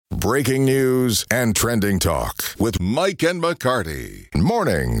breaking news and trending talk with Mike and McCarty.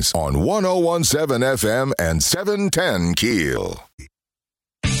 Mornings on 1017 FM and 710 Keel.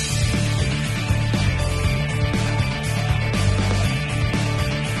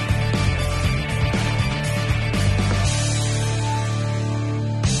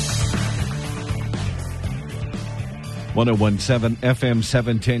 .1017 FM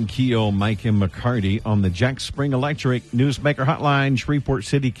 710 Keel, Mike and McCarty on the Jack Spring Electric Newsmaker Hotline. Shreveport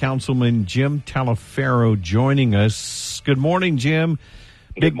City Councilman Jim Taliaferro joining us. Good morning, Jim.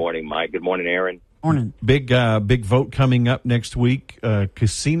 Good morning, Mike. Good morning, Aaron. Morning. Big vote coming up next week.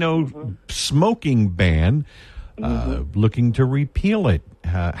 Casino smoking ban. Looking to repeal it.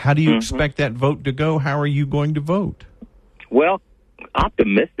 How do you expect that vote to go? How are you going to vote? Well,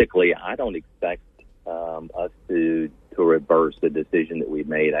 optimistically, I don't expect us to reverse the decision that we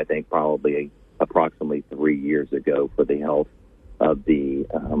made, I think, probably approximately 3 years ago for the health of the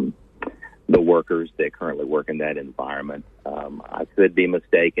workers that currently work in that environment. I could be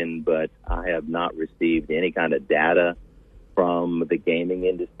mistaken, but I have not received any kind of data from the gaming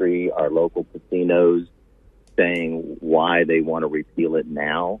industry, our local casinos, saying why they want to repeal it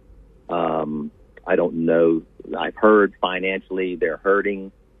now. I don't know. I've heard financially they're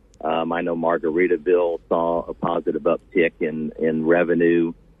hurting. I know Margaritaville saw a positive uptick in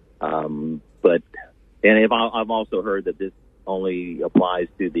revenue, but I've also heard that this only applies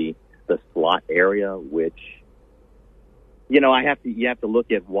to the slot area, which you have to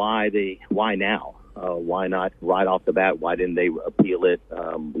look at why now, why not right off the bat? Why didn't they appeal it?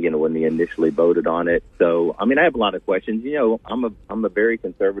 When they initially voted on it. So I have a lot of questions. I'm a very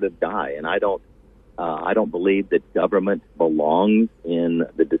conservative guy, and I don't believe that government belongs in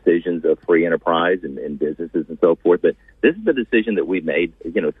the decisions of free enterprise and businesses and so forth. But this is the decision that we made,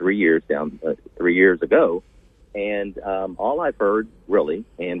 3 years ago. And all I've heard, really,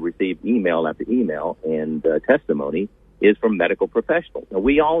 and received email after email and testimony is from medical professionals. Now,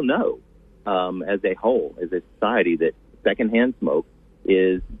 we all know, as a whole, as a society, that secondhand smoke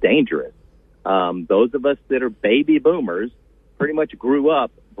is dangerous. Those of us that are baby boomers pretty much grew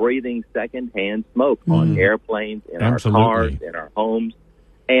up breathing secondhand smoke on airplanes, in our cars, in our homes.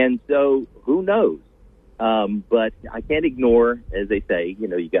 And so who knows? But I can't ignore, as they say,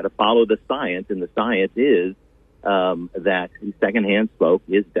 you got to follow the science, and the science is that secondhand smoke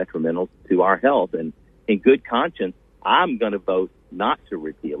is detrimental to our health. And in good conscience, I'm going to vote not to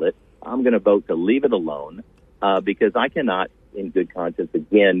repeal it. I'm going to vote to leave it alone because I cannot, in good conscience,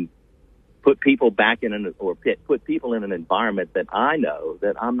 again, put people back put people in an environment that I know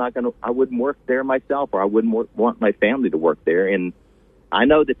that I wouldn't work there myself, or I wouldn't want my family to work there. And I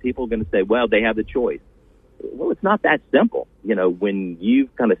know that people are going to say, well, they have the choice. Well, it's not that simple. When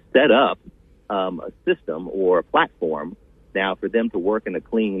you've kind of set up a system or a platform now for them to work in a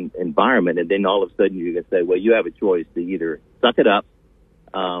clean environment, and then all of a sudden you're going to say, well, you have a choice to either suck it up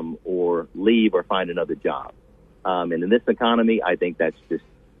or leave or find another job. And in this economy, I think that's just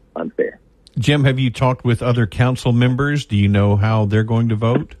unfair. Jim, have you talked with other council members? Do you know how they're going to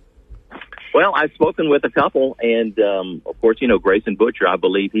vote? Well, I've spoken with a couple, and of course, Grayson Butcher. I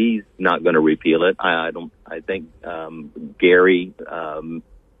believe he's not going to repeal it. I think Gary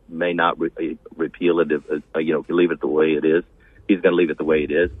may not repeal it. Leave it the way it is. He's going to leave it the way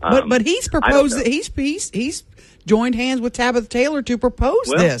it is. But he's proposed that he's joined hands with Tabitha Taylor to propose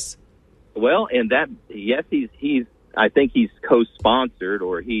this. Well, and that he's. I think he's co-sponsored,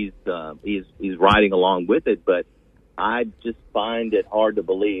 or he's riding along with it. But I just find it hard to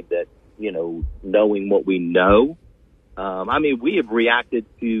believe that, knowing what we know. We have reacted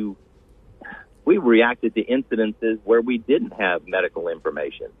to incidences where we didn't have medical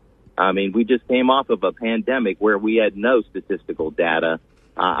information. We just came off of a pandemic where we had no statistical data,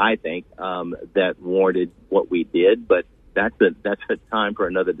 I think, that warranted what we did. But that's a time for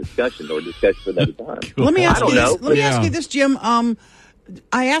another discussion, or discussion for another time. Let me ask you this, Jim.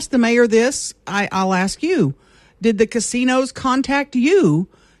 I asked the mayor this. I'll ask you. Did the casinos contact you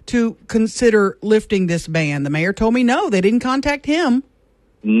to consider lifting this ban? The mayor told me no. They didn't contact him.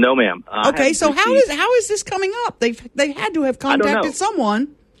 No, ma'am. Okay, so how is this coming up? They had to have contacted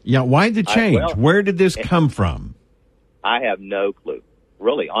someone. Yeah, why the change? Where did this come from? I have no clue.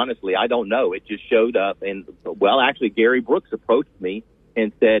 Really, honestly, I don't know. It just showed up, and actually, Gary Brooks approached me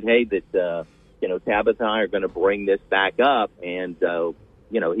and said, "Hey, that Tabitha and I are going to bring this back up," and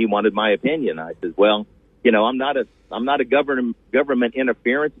he wanted my opinion. I said, "Well, I'm not a government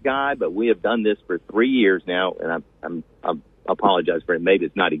interference guy, but we have done this for 3 years now, and I apologize for it. Maybe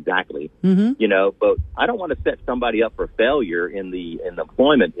it's not exactly, but I don't want to set somebody up for failure in the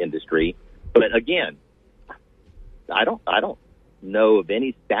employment industry. But again, I don't know of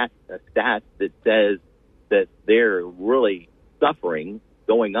any stat that says that they're really suffering,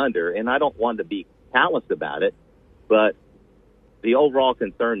 going under, and I don't want to be callous about it, but the overall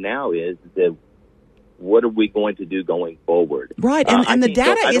concern now is that what are we going to do going forward? Right, and the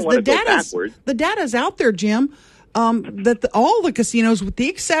data's out there, Jim. That all the casinos, with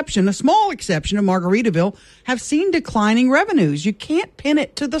a small exception of Margaritaville, have seen declining revenues. You can't pin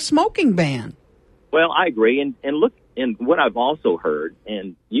it to the smoking ban. Well, I agree, and look, and what I've also heard,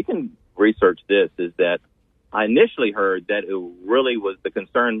 and you can research this, is that I initially heard that it really was, the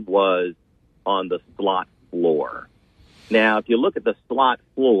concern was on the slot floor. Now, if you look at the slot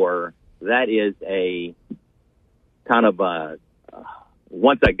floor, that is a kind of a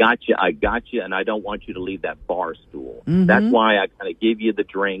once I got you, and I don't want you to leave that bar stool. Mm-hmm. That's why I kind of give you the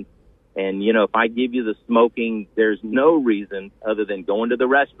drink. And, you know, if I give you the smoking, there's no reason other than going to the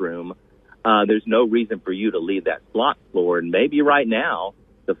restroom. There's no reason for you to leave that slot floor. And maybe right now,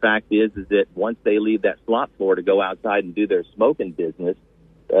 the fact is that once they leave that slot floor to go outside and do their smoking business,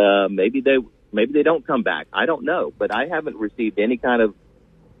 maybe they don't come back. I don't know. But I haven't received any kind of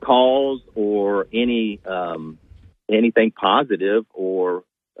calls or any anything positive or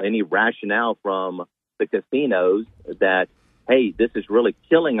any rationale from the casinos that, hey, this is really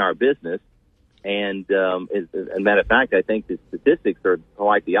killing our business. And as a matter of fact, I think the statistics are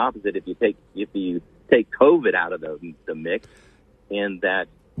quite the opposite. If you take COVID out of the mix, and that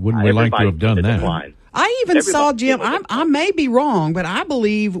wouldn't we like to have done that? Decline. I even saw, Jim, I may be wrong, but I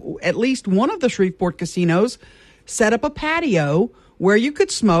believe at least one of the Shreveport casinos set up a patio where you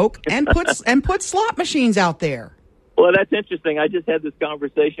could smoke and put slot machines out there. Well, that's interesting. I just had this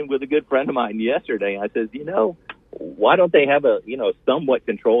conversation with a good friend of mine yesterday. I said, why don't they have a somewhat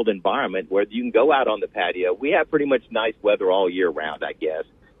controlled environment where you can go out on the patio? We have pretty much nice weather all year round, I guess.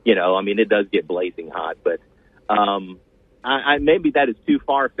 It does get blazing hot, but I maybe that is too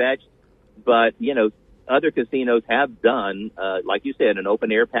far-fetched. But, other casinos have done, like you said, an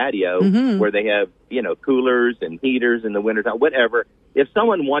open-air patio where they have, coolers and heaters in the wintertime, whatever. If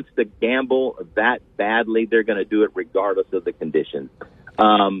someone wants to gamble that badly, they're going to do it regardless of the conditions,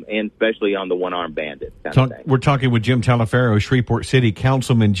 and especially on the one-armed bandit kind of thing. We're talking with Jim Taliaferro, Shreveport City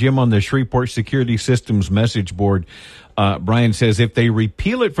Councilman. Jim, on the Shreveport Security Systems message board, Brian says if they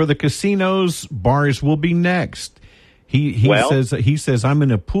repeal it for the casinos, bars will be next. He says I'm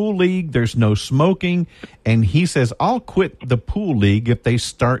in a pool league. There's no smoking, and he says I'll quit the pool league if they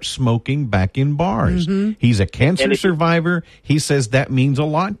start smoking back in bars. Mm-hmm. He's a cancer survivor. He says that means a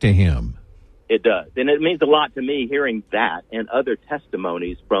lot to him. It does, and it means a lot to me hearing that and other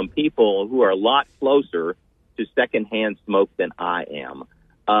testimonies from people who are a lot closer to secondhand smoke than I am.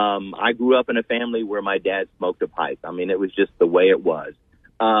 I grew up in a family where my dad smoked a pipe. I mean, it was just the way it was.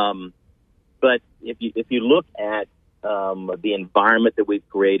 But if you look at the environment that we've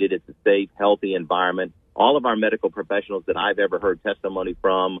created, it's a safe, healthy environment. All of our medical professionals that I've ever heard testimony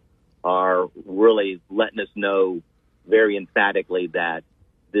from are really letting us know very emphatically that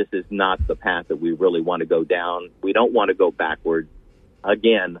this is not the path that we really want to go down. We don't want to go backwards.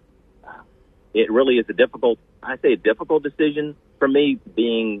 Again, it really is a difficult decision for me,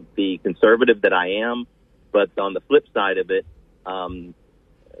 being the conservative that I am. But on the flip side of it,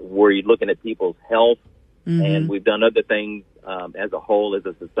 where you're looking at people's health, and we've done other things as a whole, as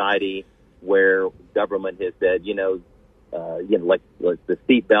a society, where government has said, like the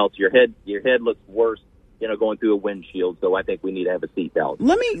seat belts, your head looks worse, going through a windshield. So I think we need to have a seat belt.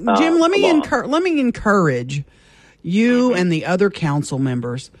 Let me encourage you and the other council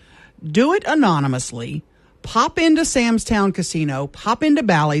members. Do it anonymously. Pop into Sam's Town Casino. Pop into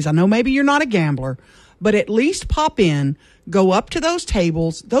Bally's. I know maybe you're not a gambler, but at least pop in. Go up to those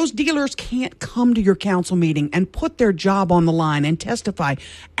tables. Those dealers can't come to your council meeting and put their job on the line and testify.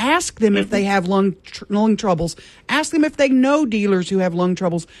 Ask them if they have lung troubles. Ask them if they know dealers who have lung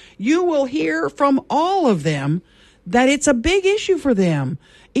troubles. You will hear from all of them that it's a big issue for them.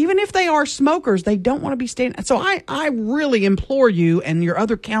 Even if they are smokers, they don't want to be standing. So I really implore you and your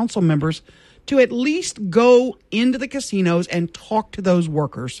other council members to at least go into the casinos and talk to those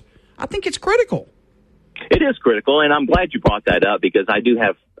workers. I think it's critical. It is critical, and I'm glad you brought that up, because I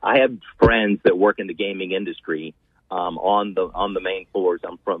have friends that work in the gaming industry on the main floors.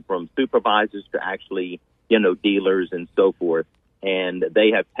 I'm from supervisors to actually dealers and so forth, and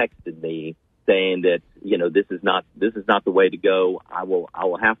they have texted me saying that this is not the way to go. I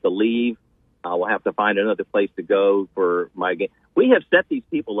will have to leave. I will have to find another place to go for my game. We have set these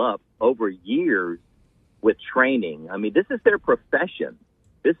people up over years with training. I mean, this is their profession.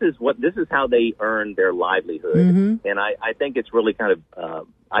 This is how they earn their livelihood. Mm-hmm. And I think it's really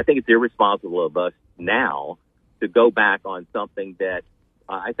I think it's irresponsible of us now to go back on something that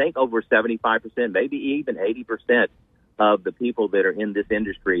I think over 75%, maybe even 80% of the people that are in this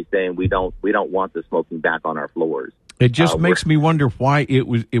industry saying we don't want the smoking back on our floors. It just makes me wonder why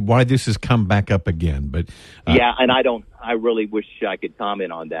why this has come back up again. But yeah, and I really wish I could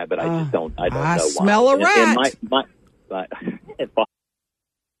comment on that, but I just don't. I don't know. I smell why. a rat. And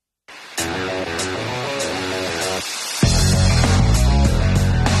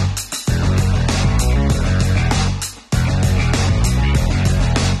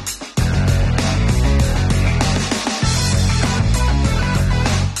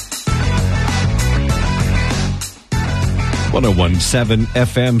 1017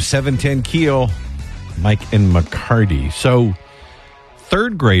 FM 710 Keel, Mike and McCarty. So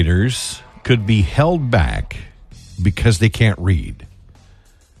third graders could be held back because they can't read.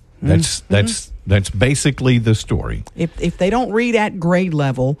 That's basically the story. If they don't read at grade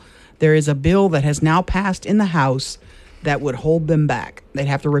level, there is a bill that has now passed in the House that would hold them back. They'd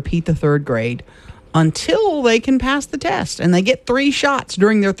have to repeat the third grade until they can pass the test. And they get 3 shots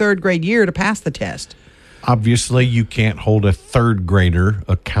during their third grade year to pass the test. Obviously, you can't hold a third grader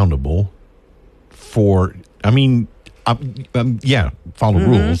accountable for, follow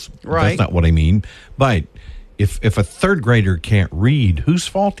rules. Right. That's not what I mean. But if a third grader can't read, whose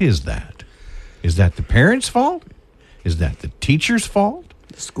fault is that? Is that the parents' fault? Is that the teacher's fault?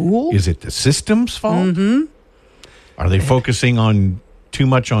 The school? Is it the system's fault? Mm-hmm. Are they focusing on too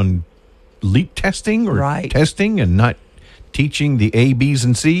much on LEAP testing or testing and not teaching the A, B's,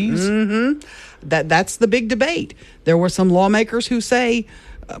 and C's? Mm-hmm. That's the big debate. There were some lawmakers who say,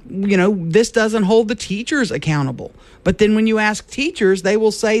 this doesn't hold the teachers accountable. But then when you ask teachers, they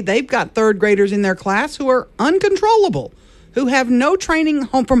will say they've got third graders in their class who are uncontrollable, who have no training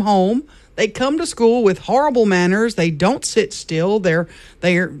from home. They come to school with horrible manners. They don't sit still. They're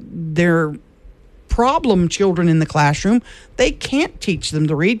problem children in the classroom. They can't teach them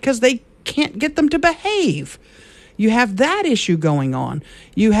to read because they can't get them to behave. You have that issue going on.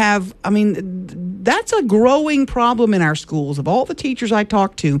 You have, that's a growing problem in our schools. Of all the teachers I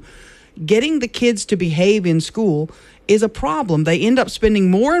talk to, getting the kids to behave in school is a problem. They end up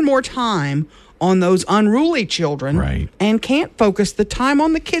spending more and more time on those unruly children and can't focus the time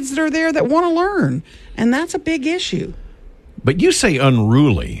on the kids that are there that want to learn. And that's a big issue. But you say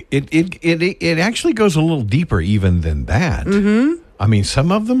unruly. It actually goes a little deeper even than that. Mm-hmm.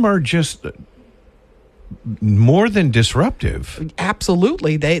 Some of them are just more than disruptive.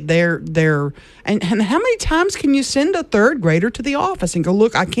 Absolutely. They're and how many times can you send a third grader to the office and go,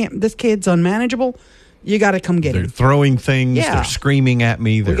 look, this kid's unmanagable. You got to come get him. They're throwing things. Yeah. They're screaming at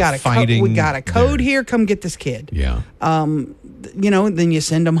me. They're fighting. We got a code here. Come get this kid. Yeah. Then you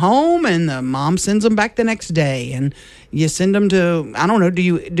send them home and the mom sends them back the next day and you send them to, I don't know, do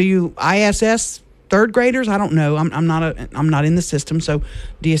you ISS third graders? I don't know. I'm not in the system. So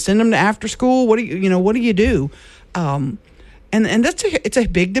do you send them to after school? What do you do? And it's a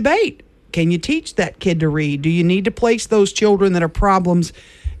big debate. Can you teach that kid to read? Do you need to place those children that are problems?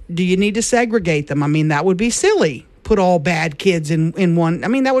 Do you need to segregate them? That would be silly. Put all bad kids in one.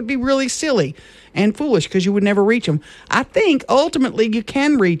 That would be really silly and foolish because you would never reach them. I think ultimately you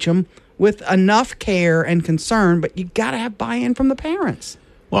can reach them with enough care and concern, but you got to have buy-in from the parents.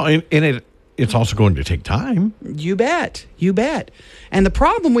 Well, it's also going to take time. You bet. And the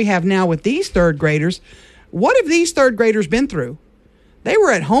problem we have now with these third graders, what have these third graders been through? They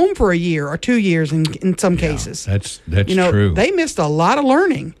were at home for a year or 2 years in some cases. That's true. They missed a lot of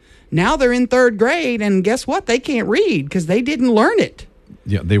learning. Now they're in third grade, and guess what? They can't read because they didn't learn it.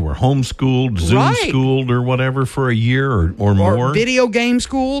 Yeah, they were homeschooled, Zoom-schooled, or whatever for a year or more. Or video game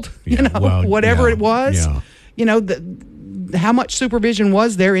schooled, whatever it was. Yeah. How much supervision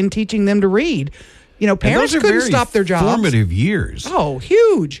was there in teaching them to read? Parents couldn't stop their jobs. Formative years. Oh,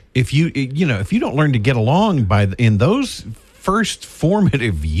 huge. If you don't learn to get along in those first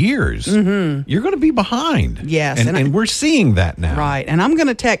formative years, you're going to be behind. Yes. And we're seeing that now. Right. And I'm going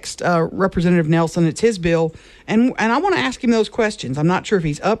to text Representative Nelson. It's his bill. And I want to ask him those questions. I'm not sure if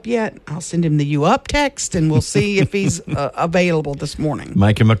he's up yet. I'll send him the "you up" text, and we'll see if he's available this morning.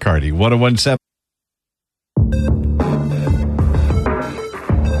 Mike and McCarty, 1017.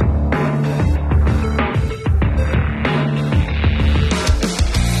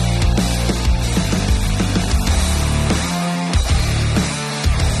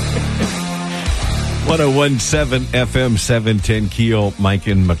 .117 FM 710 Keel, Mike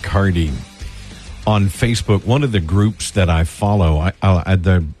and McCarty. On Facebook, one of the groups that I follow, I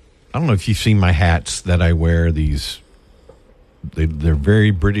don't know if you've seen my hats that I wear. They're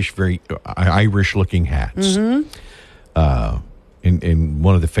very British, very Irish-looking hats. Mm-hmm. in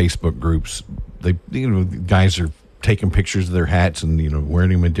one of the Facebook groups. They, guys are taking pictures of their hats and,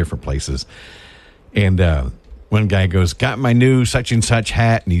 wearing them in different places. And one guy goes, got my new such and such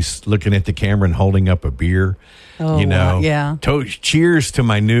hat, and he's looking at the camera and holding up a beer. Oh, yeah. Cheers to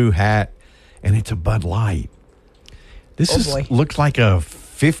my new hat, and it's a Bud Light. This looks like a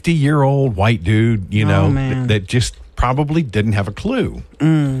 50-year-old white dude, that just probably didn't have a clue.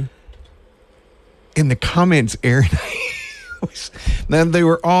 In the comments, Aaron, now they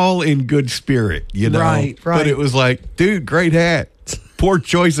were all in good spirit, Right. But it was like, dude, great hat. Poor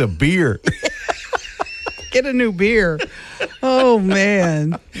choice of beer. Get a new beer. Oh,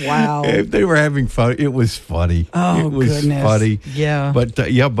 man. Wow. If they were having fun. It was funny. Oh, it was goodness. funny. Yeah. But,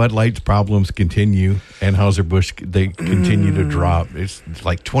 Bud Light's problems continue. Anheuser-Busch, they continue to drop. It's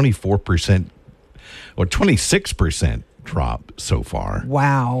like 24% or 26% drop so far.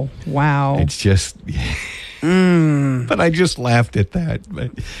 Wow. It's just... But I just laughed at that.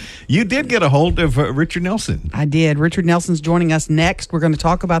 But you did get a hold of Richard Nelson. I did. Richard Nelson's joining us next. We're going to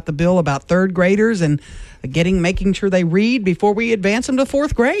talk about the bill about third graders and making sure they read before we advance them to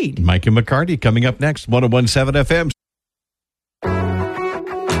fourth grade. Mike and McCarty coming up next. 101.7 FM.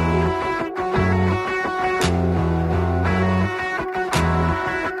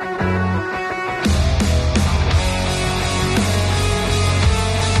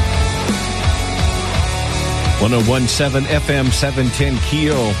 .101.7 FM 710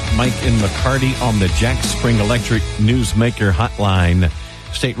 Keel. Mike and McCarty on the Jack Spring Electric Newsmaker Hotline.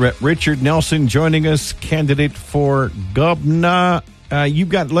 State Rep Richard Nelson joining us, candidate for governor. You've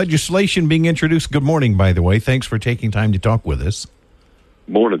got legislation being introduced. Good morning, by the way. Thanks for taking time to talk with us.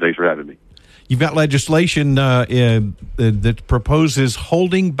 Morning. Thanks for having me. You've got legislation that proposes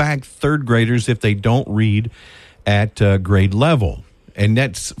holding back third graders if they don't read at grade level. And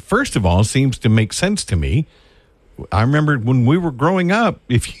that's, first of all, seems to make sense to me. I remember when we were growing up,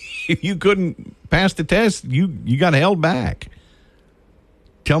 if you couldn't pass the test, you got held back.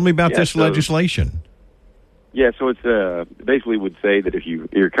 Tell me about this legislation. Yeah, so it's basically would say that if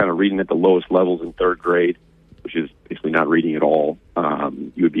you're kind of reading at the lowest levels in third grade, which is basically not reading at all,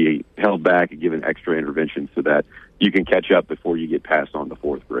 you would be held back and given extra intervention so that you can catch up before you get passed on to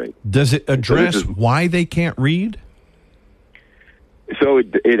fourth grade. Does it address why they can't read? So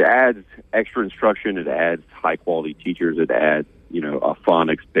it adds extra instruction. It adds high quality teachers. It adds a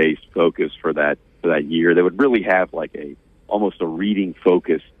phonics based focus for that year. They would really have like almost a reading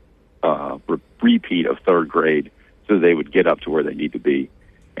focused repeat of third grade, so they would get up to where they need to be.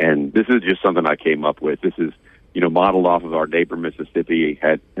 And this is just something I came up with. This is modeled off of our neighbor Mississippi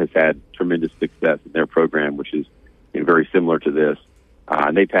has had tremendous success in their program, which is very similar to this.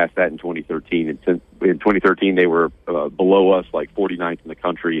 And they passed that in 2013. And since in 2013, they were below us, like 49th in the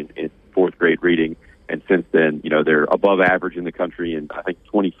country in fourth grade reading. And since then, they're above average in the country, and I think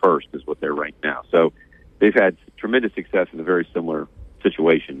 21st is what they're ranked now. So they've had tremendous success in a very similar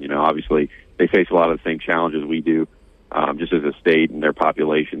situation. Obviously, they face a lot of the same challenges we do, just as a state and their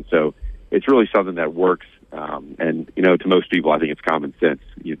population. So it's really something that works. And to most people, I think it's common sense.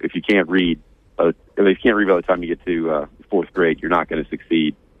 If you can't read, if you can't read by the time you get to fourth grade, you're not going to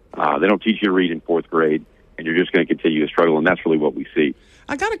succeed. They don't teach you to read in fourth grade, and you're just going to continue to struggle, and that's really what we see.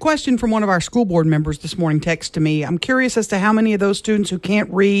 I got a question from one of our school board members this morning, text to me. I'm curious as to how many of those students who can't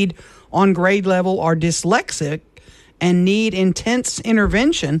read on grade level are dyslexic and need intense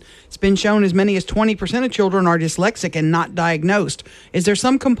intervention. It's been shown as many as 20% of children are dyslexic and not diagnosed. Is there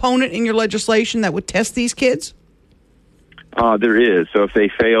some component in your legislation that would test these kids? There is. So if they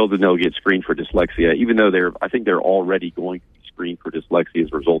fail, then they'll get screened for dyslexia, even though I think they're already going to be screened for dyslexia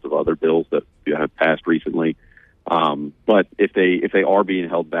as a result of other bills that have passed recently. But if they are being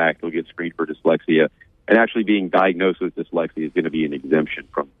held back, they'll get screened for dyslexia. And actually being diagnosed with dyslexia is going to be an exemption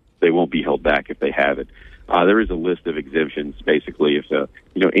from. They won't be held back if they have it. There is a list of exemptions. Basically, if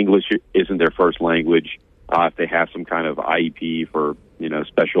English isn't their first language, if they have some kind of IEP for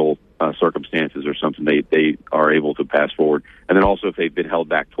special circumstances or something, they are able to pass forward. And then also if they've been held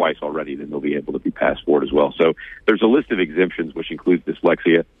back twice already, then they'll be able to be passed forward as well. So there's a list of exemptions which includes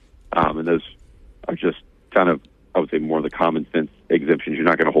dyslexia, and those are just kind of, I would say, more of the common sense exemptions. You're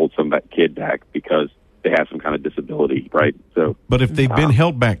not going to hold some kid back because they have some kind of disability, right? So, but if they've been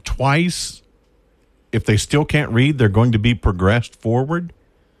held back twice, if they still can't read, they're going to be progressed forward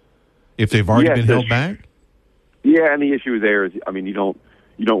if they've already been held back? Yeah, and the issue there is, you don't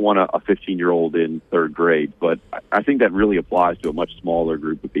want a 15-year-old in third grade, but I think that really applies to a much smaller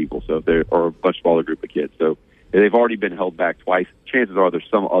group of people. So or a much smaller group of kids. So if they've already been held back twice, chances are there's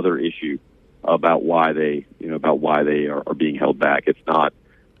some other issue about why they are being held back. It's not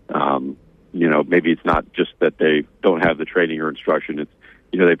maybe it's not just that they don't have the training or instruction. It's,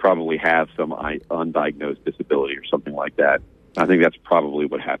 they probably have some undiagnosed disability or something like that. I think that's probably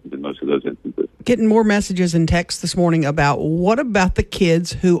what happens in most of those instances. Getting more messages and texts this morning about what about the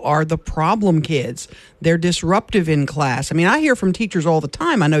kids who are the problem kids? They're disruptive in class. I mean, I hear from teachers all the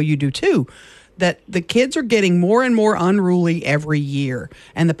time, I know you do too, that the kids are getting more and more unruly every year.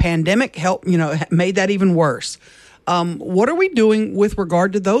 And the pandemic made that even worse. What are we doing with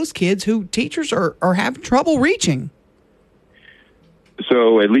regard to those kids who teachers are having trouble reaching?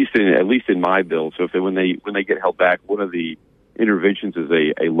 So at least in my bill, so when they get held back, one of the interventions is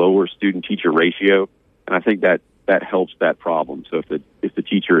a lower student teacher ratio, and I think that helps that problem. So if the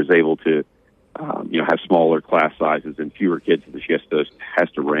teacher is able to have smaller class sizes and fewer kids that she has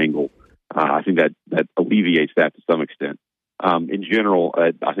to wrangle, I think that alleviates that to some extent. In general,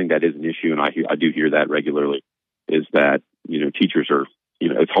 I think that is an issue, and I do hear that regularly. Is that teachers are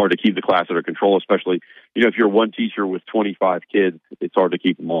it's hard to keep the class under control, especially if you're one teacher with 25 kids, it's hard to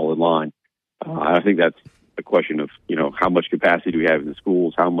keep them all in line. I think that's a question of how much capacity do we have in the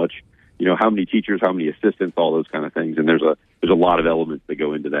schools, how much how many teachers, how many assistants, all those kind of things, and there's a lot of elements that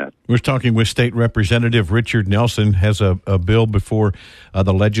go into that. We're talking with State Representative Richard Nelson. Has a bill before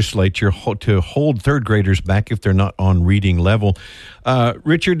the legislature to hold third graders back if they're not on reading level.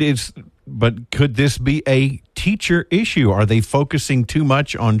 Richard, but could this be a teacher issue? Are they focusing too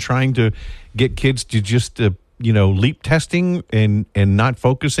much on trying to get kids to just leap testing and not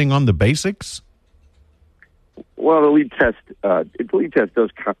focusing on the basics? Well, the LEAP test does,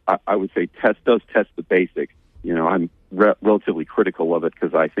 I would say, test the basics. I'm relatively critical of it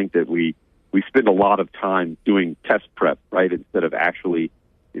because I think that we spend a lot of time doing test prep, right, instead of actually,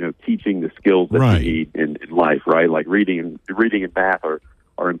 teaching the skills that right. you need in life, right? Like reading and math are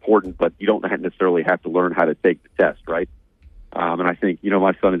important, but you don't necessarily have to learn how to take the test, right? And I think,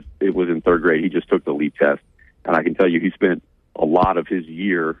 my son was in third grade. He just took the LEAP test, and I can tell you he spent a lot of his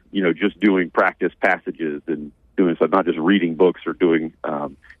year, just doing practice passages and doing stuff, not just reading books or doing,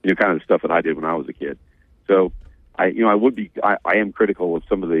 kind of the stuff that I did when I was a kid. So, I am critical of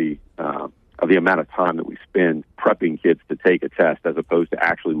some of the amount of time that we spend prepping kids to take a test as opposed to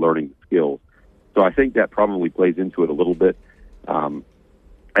actually learning the skills. So I think that probably plays into it a little bit.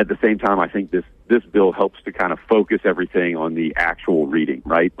 At the same time, I think this bill helps to kind of focus everything on the actual reading,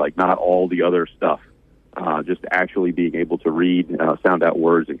 right? Like not all the other stuff. Just actually being able to read, sound out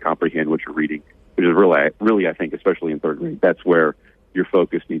words, and comprehend what you're reading, which is really, I think, especially in third grade, that's where your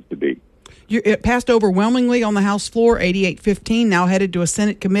focus needs to be. It passed overwhelmingly on the House floor, 88-15, now headed to a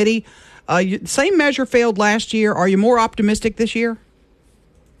Senate committee. Same measure failed last year. Are you more optimistic this year?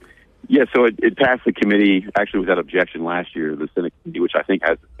 Yeah, so it passed the committee, actually without objection last year, the Senate committee, which I think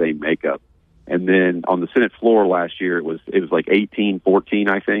has the same makeup. And then on the Senate floor last year, it was like 18-14,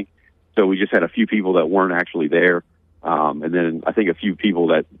 I think. So we just had a few people that weren't actually there. And then I think a few people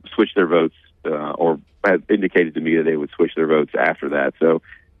that switched their votes or had indicated to me that they would switch their votes after that. So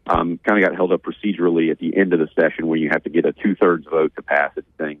kind of got held up procedurally at the end of the session where you have to get a 2/3 vote to pass it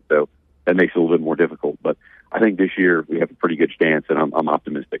thing. So that makes it a little bit more difficult. But I think this year we have a pretty good chance, and I'm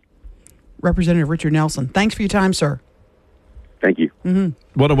optimistic. Representative Richard Nelson, thanks for your time, sir. Thank you.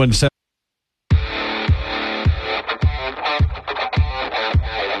 Mm-hmm. 101.7.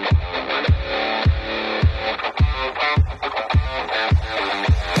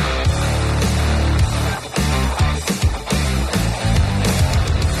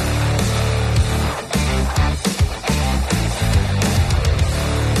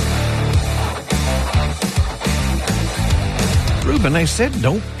 And I said,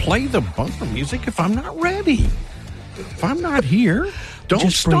 don't play the bumper music if I'm not ready. If I'm not here, don't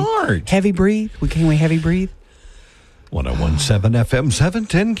Just start. Breathe. Heavy breathe. Can we heavy breathe? 101.7 FM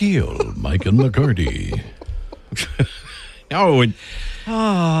 710 Keel. Mike and McCarty.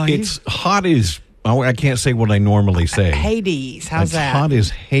 It's hot as... Oh, I can't say what I normally say. Hades. How's that? It's hot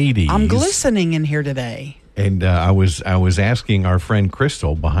as Hades. I'm glistening in here today. And I was asking our friend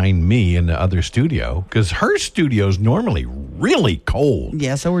Crystal behind me in the other studio, because her studio's normally really cold.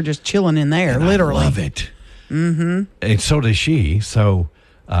 Yeah, so we're just chilling in there, And literally. I love it. Mm-hmm. And so does she. So,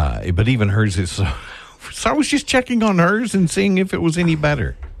 but even hers is... So I was just checking on hers and seeing if it was any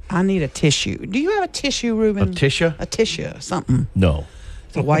better. I need a tissue. Do you have a tissue, Ruben? A tissue? A tissue, something. No.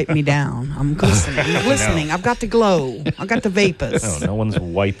 To wipe me down. I'm glistening. I'm glistening. No. I've got the glow. I've got the vapors. No one's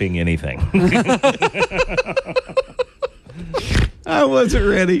wiping anything. I wasn't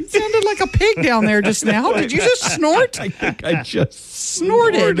ready. Sounded like a pig down there just now. Did you just snort? I think I just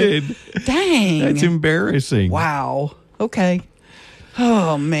Snorted. Dang. That's embarrassing. Wow. Okay.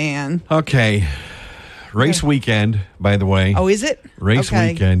 Oh, man. Okay. Race weekend, by the way. Oh, is it? Race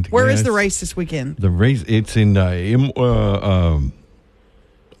weekend. Where is yes. the race this weekend? The race, it's in, I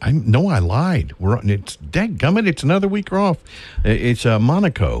lied. It's dadgummit, it's another week off. It's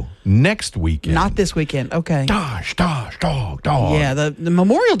Monaco next weekend. Not this weekend. Okay. Dog. Yeah, the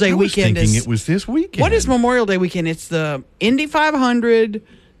Memorial Day weekend thinking is. it was this weekend. What is Memorial Day weekend? It's the Indy 500,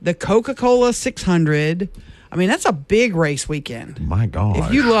 the Coca-Cola 600. I mean, that's a big race weekend. My God.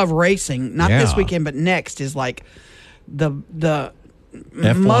 If you love racing, not this Yeah. weekend, but next is like the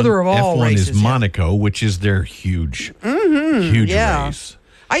F1, mother of all F1 races. is Monaco, which is their huge yeah. race.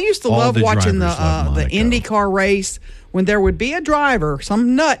 I used to All love the watching drivers love the Monaco. IndyCar race when there would be a driver,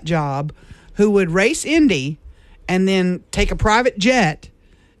 some nut job, who would race Indy and then take a private jet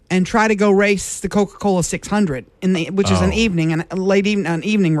and try to go race the Coca-Cola 600 which is an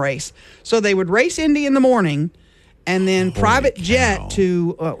evening race. So they would race Indy in the morning and then private cow. jet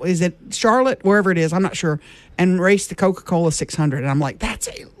to is it Charlotte, wherever it is, I'm not sure, and race the Coca-Cola 600. And I'm like, that's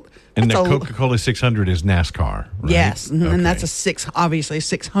And the a Coca-Cola 600 is NASCAR, right? Yes, and Okay. that's obviously a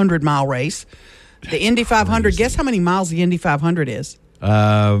 600-mile race. The Indy 500. Guess how many miles the Indy 500 is?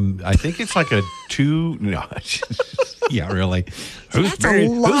 I think it's like a 2. No, yeah, really. That's a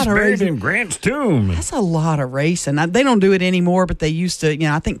lot of racing. in Grant's tomb? That's a lot of racing. They don't do it anymore, but they used to.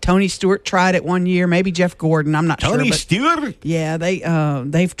 I think Tony Stewart tried it one year. Maybe Jeff Gordon. I'm not sure. Tony But Stewart. yeah,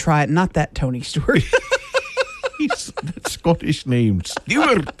 they've tried. Not that Tony Stewart. He's that Scottish name,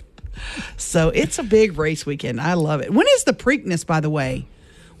 Stewart. So it's a big race weekend. I love it. When is the Preakness, by the way?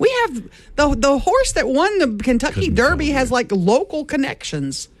 We have the horse that won the Kentucky Derby has like local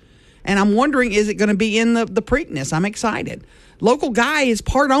connections. And I'm wondering, is it going to be in the Preakness? I'm excited. Local guy is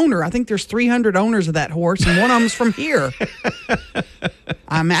part owner. I think there's 300 owners of that horse, and one of them's from here.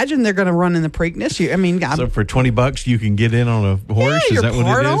 I imagine they're going to run in the Preakness. So for $20, you can get in on a horse. Yeah, Is you're that what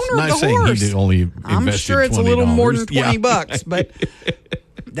part it is? owner of Not the saying horse. he only invested I'm sure it's a little more than $20. $20, but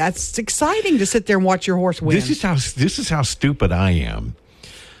that's exciting to sit there and watch your horse win. This is how stupid I am.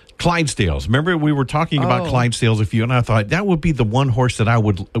 Clydesdales. Remember we were talking about Clydesdales a few, and I thought that would be the one horse that I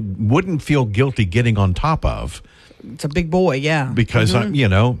wouldn't feel guilty getting on top of. It's a big boy, yeah. Because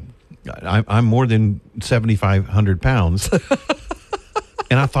I'm more than 7,500 pounds.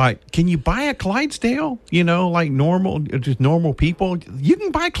 And I thought, can you buy a Clydesdale? Like just normal people. You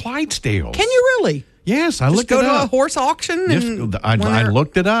can buy Clydesdales. Can you really? Yes, I Just looked go it to up. a horse auction? Yes, I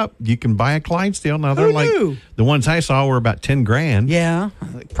looked it up. You can buy a Clydesdale. Now they're knew? the ones I saw were about $10,000. Yeah,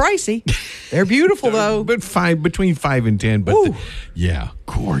 pricey. They're beautiful though. But between 5 and 10. But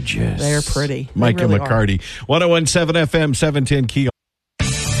gorgeous. They're pretty. They Mike really and McCarty, 101.7 FM, 710 Key.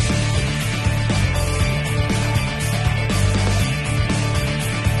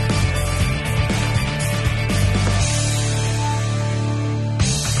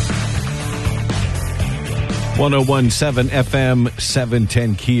 .101.7 FM,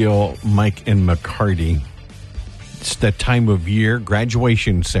 710 Keel, Mike and McCarty. It's that time of year,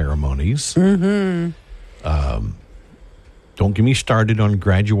 graduation ceremonies. Mm-hmm. Don't get me started on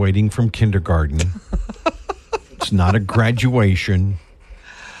graduating from kindergarten. It's not a graduation.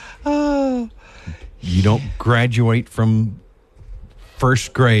 Oh. You don't graduate from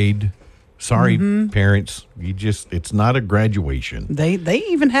first grade. Sorry, parents. It's not a graduation. They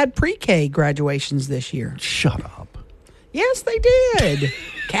even had pre-K graduations this year. Shut up. Yes, they did.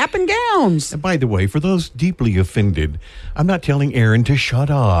 Cap and gowns. And by the way, for those deeply offended, I'm not telling Erin to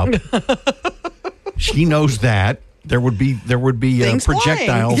shut up. She knows that. There would be Things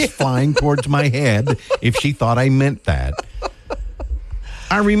projectiles flying towards my head if she thought I meant that.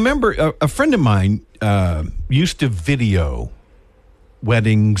 I remember a friend of mine used to video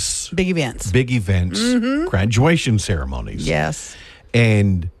weddings, Big events, graduation ceremonies. Yes.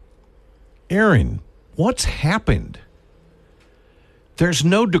 And Erin, what's happened? There's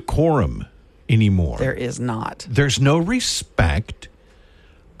no decorum anymore. There is not. There's no respect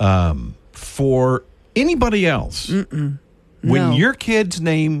for anybody else. When No. your kids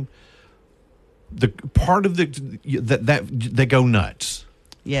name the part of that they go nuts.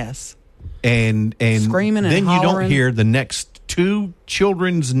 Yes. And Screaming and then you don't hollering. hear the next two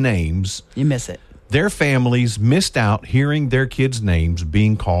children's names. You miss it. Their families missed out hearing their kids' names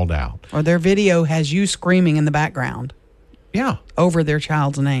being called out. Or their video has you screaming in the background Yeah. over their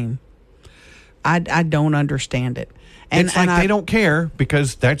child's name. I don't understand it. And It's like they don't care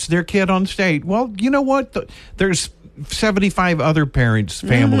because that's their kid on stage. Well, you know what? There's 75 other parents,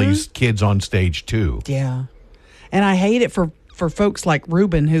 families, kids on stage too. Yeah. And I hate it for for folks like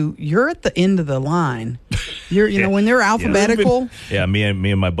Ruben, who you're at the end of the line. You're, when they're alphabetical. Yeah, me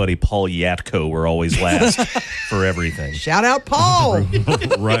and my buddy Paul Yatko were always last for everything. Shout out, Paul.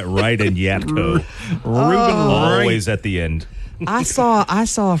 right in Yatko. Ruben always at the end. I saw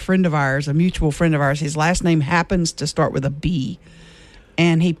a friend of ours, a mutual friend of ours. His last name happens to start with a B.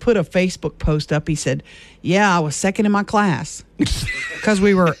 And he put a Facebook post up. He said, "Yeah, I was second in my class because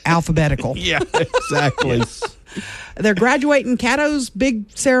we were alphabetical." Yeah, exactly. Yes. They're graduating. Caddo's big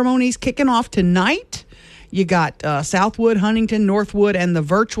ceremonies kicking off tonight. You got Southwood, Huntington, Northwood, and the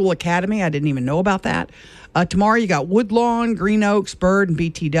Virtual Academy. I didn't even know about that. Tomorrow you got Woodlawn, Green Oaks, Bird, and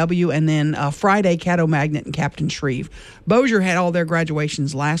BTW. And then Friday, Caddo Magnet and Captain Shreve. Bossier had all their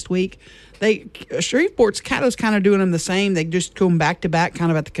graduations last week. Shreveport's Caddo's kind of doing them the same. They just go back to back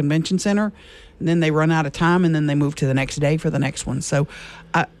kind of at the convention center. And then they run out of time, and then they move to the next day for the next one. So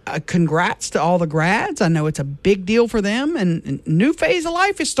congrats to all the grads. I know it's a big deal for them, and new phase of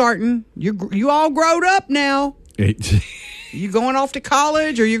life is starting. You all growed up now. You going off to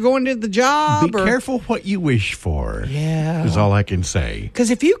college, or you going to the job? Be careful what you wish for. Yeah. Is all I can say. Because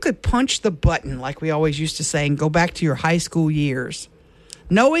if you could punch the button, like we always used to say, and go back to your high school years,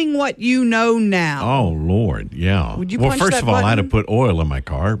 knowing what you know now. Oh, Lord, yeah. Would you well, punch first that of all, button? I'd have put oil in my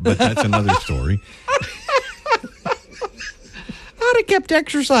car, but that's another story. I'd have kept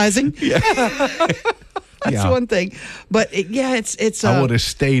exercising. Yeah. That's one thing. But, it's I would have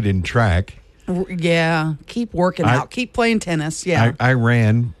stayed in track. Yeah, keep working out. Keep playing tennis. Yeah. I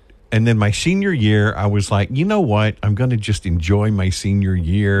ran, and then my senior year, I was like, you know what? I'm going to just enjoy my senior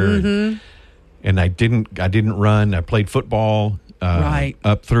year. Mm-hmm. And I didn't run. I played football. Right.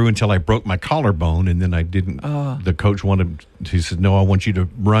 Up through until I broke my collarbone, and then I didn't. The coach he said, "No, I want you to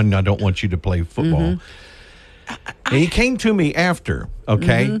run. I don't want you to play football." Mm-hmm. And he came to me after,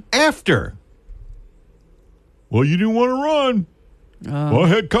 okay? Mm-hmm. After. Well, you didn't want to run. Well, I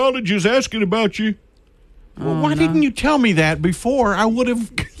had colleges asking about you. Well, why didn't you tell me that before? I would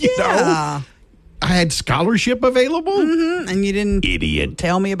have, you know. I had scholarship available, and you didn't idiot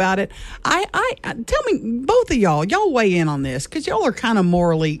tell me about it. I tell me, both of y'all weigh in on this because y'all are kind of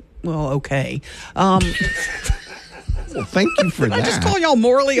morally okay. Well, thank you for that. I just call y'all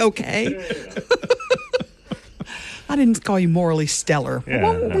morally okay. I didn't call you morally stellar. Yeah,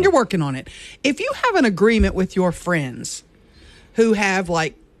 well, no. You're working on it. If you have an agreement with your friends who have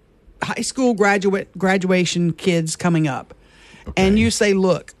like high school graduation kids coming up, and you say,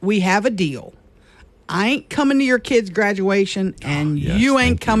 "Look, we have a deal. I ain't coming to your kid's graduation, and you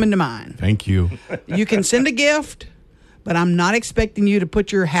ain't coming to mine. Thank you. You can send a gift, but I'm not expecting you to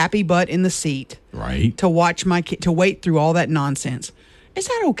put your happy butt in the seat Right. to watch my kid, to wait through all that nonsense." Is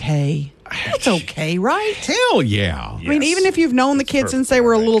that okay? That's okay, right? Hell yeah. I mean, even if you've known the kids since they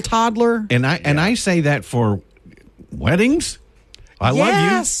were a little toddler. And I say that for weddings. I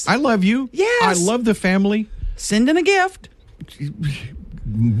Yes. love you. I love you. Yes. I love the family. Sending a gift.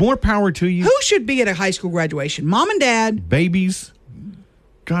 More power to you. Who should be at a high school graduation? Mom and dad. Babies.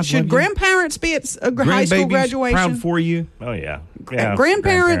 God Should love grandparents be at a high school Grandbabies, graduation? proud for you. Oh, yeah.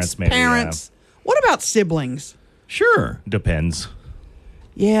 Grandparents, maybe, parents. What about siblings? Sure. Depends.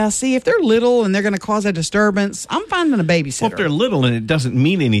 Yeah, see, if they're little and they're going to cause a disturbance, I'm finding a babysitter. Well, if they're little and it doesn't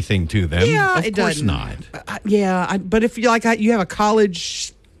mean anything to them, Yeah, of it course doesn't. not. But if you you have a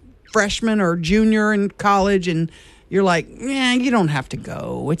college freshman or junior in college, and you're like, you don't have to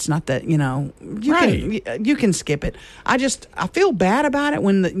go. It's not that you can skip it. I feel bad about it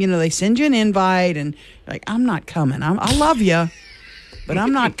when they send you an invite and you're like, I'm not coming. I love you, but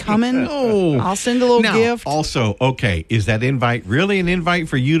I'm not coming. No. I'll send a little Now, gift. Also, okay, is that invite really an invite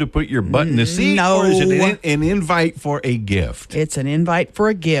for you to put your butt in the seat? No. Or is it an invite for a gift? It's an invite for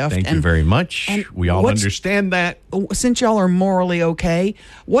a gift. Thank you very much. and We all what's- understand that. Since y'all are morally okay,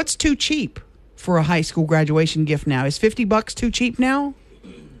 what's too cheap for a high school graduation gift now? Is $50 too cheap now?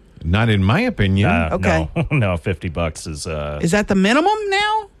 Not in my opinion. Okay. No, $50 is. Is that the minimum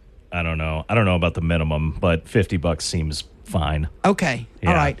now? I don't know. I don't know about the minimum, but $50 seems fine. Okay. Yeah.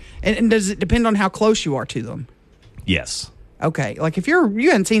 All right. And does it depend on how close you are to them? Yes. Okay. Like if you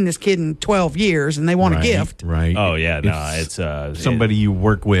haven't seen this kid in 12 years and they want a gift. Right. Oh yeah. No, it's somebody you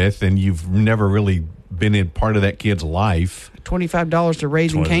work with and you've never really been in part of that kid's life. $25 to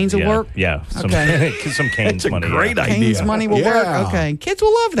Raising Cane's will work? Yeah. Okay. Some Cane's money. great yeah. idea. Cane's money will Yeah. work. Okay. Kids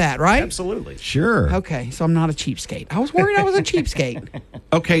will love that, right? Absolutely. Sure. Okay. So I'm not a cheapskate. I was worried I was a cheapskate.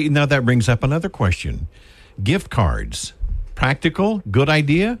 Okay, now that brings up another question. Gift cards. Practical, good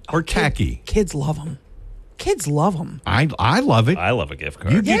idea, or tacky? Kids love them. Kids love them. I love it. I love a gift You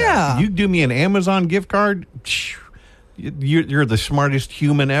card. get- Yeah. You do me an Amazon gift card, You're the smartest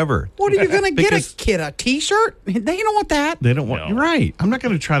human ever. What are you going to get a kid? A T-shirt? They don't want that. They don't want. No. Right. I'm not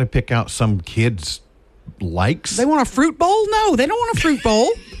going to try to pick out some kid's likes. They want a fruit bowl? No, they don't want a fruit bowl.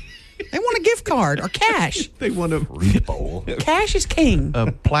 They want a gift card or cash. They want a Fruit bowl. Cash is king.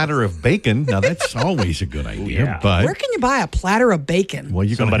 a platter of bacon. Now that's always a good idea. Yeah. But Where can you buy a platter of bacon? well,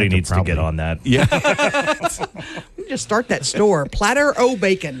 you're gonna Somebody have needs to probably- get on that. Yeah. You just start that store. Platter o'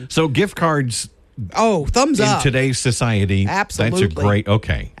 bacon. So gift cards Oh, thumbs in up. today's society. Absolutely. That's a great.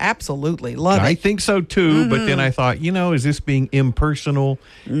 Okay. Absolutely. Love I it. think so too, but then I thought, is this being impersonal?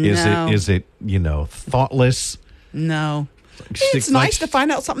 No. Is it, thoughtless? No. Stick- It's nice to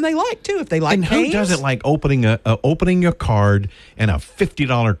find out something they like, too. If they like And who games. doesn't like opening a card and a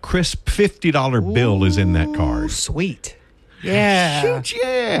crisp $50 bill is in that Ooh, card? sweet. Yeah. Shoot,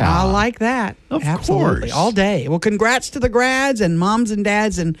 yeah. I like that. Of Absolutely. course. All day. Well, congrats to the grads and moms and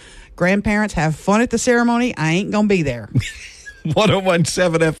dads and grandparents. Have fun at the ceremony. I ain't going to be there.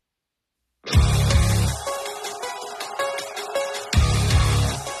 1017 F.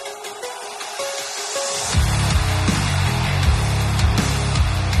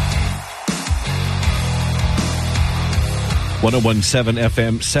 .1017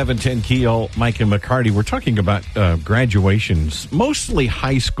 FM 710 Keel, Mike and McCarty. We're talking about graduations, mostly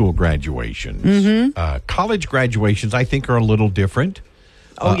high school graduations. College graduations, I think, are a little different.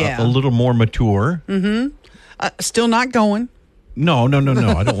 Oh, yeah. A little more mature. Still not going. No. I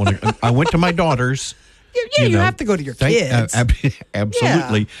don't want to. I went to my daughter's. Yeah, you have to go to your kids.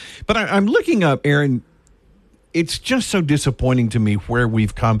 Absolutely. Yeah. But I'm looking up, Aaron. It's just so disappointing to me where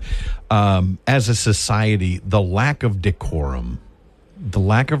we've come as a society, the lack of decorum, the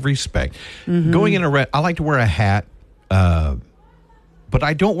lack of respect. Going in I like to wear a hat, but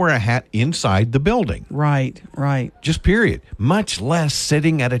I don't wear a hat inside the building. Right. Just period. Much less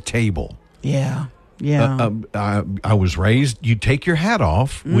sitting at a table. Yeah. I was raised, you take your hat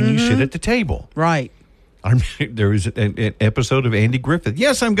off when you sit at the table. Right. There was an episode of Andy Griffith.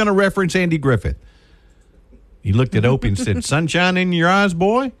 Yes, I'm going to reference Andy Griffith. He looked at Opie and said, "Sunshine in your eyes,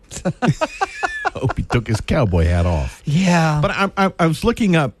 boy." Opie took his cowboy hat off. Yeah. But I was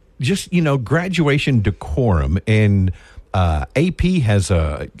looking up just, graduation decorum, and AP has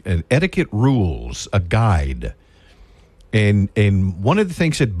an etiquette rules, a guide. And one of the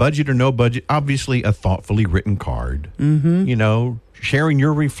things said, budget or no budget, obviously a thoughtfully written card. Sharing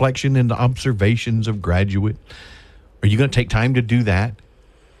your reflection and observations of graduate. Are you going to take time to do that?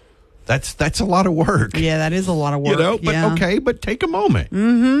 That's a lot of work. Yeah, that is a lot of work. But yeah. okay, but take a moment.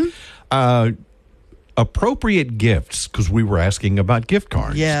 Appropriate gifts, because we were asking about gift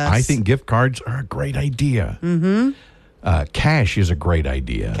cards. Yes. I think gift cards are a great idea. Cash is a great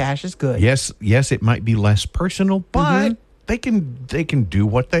idea. Cash is good. Yes, it might be less personal, but they can do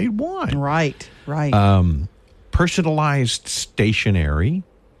what they want. Right. Personalized stationery.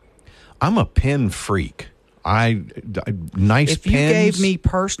 I'm a pen freak. Nice If you pens. gave me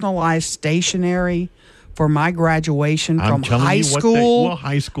personalized stationery for my graduation I'm from telling high you what school,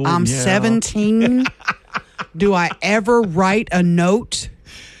 high school. I'm yeah. 17. Do I ever write a note?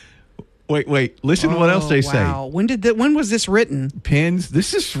 Wait. Listen to what else they Wow. When was this written? say. Pens.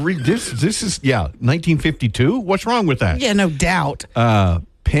 This is 1952. What's wrong with that? Yeah, no doubt.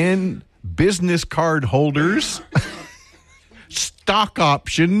 Pen, business card holders, stock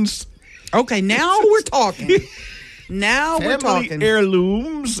options. Okay, now we're talking. Now we're Family talking.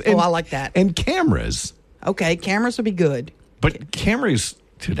 heirlooms. And, I like that. And cameras. Okay, cameras would be good. But cameras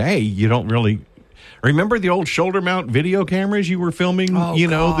today, you don't really remember the old shoulder mount video cameras you were filming. Oh, the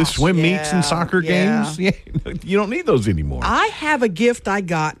gosh, swim meets and soccer yeah. games. Yeah, you don't need those anymore. I have a gift I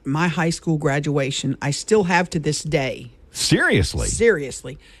got my high school graduation. I still have to this day.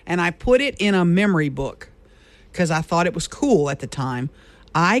 Seriously. And I put it in a memory book because I thought it was cool at the time.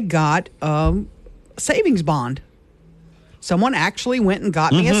 I got a savings bond. Someone actually went and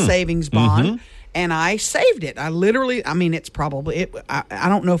got me a savings bond, and I saved it. It's probably, I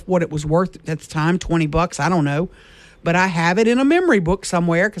don't know what it was worth at the time, $20, I don't know. But I have it in a memory book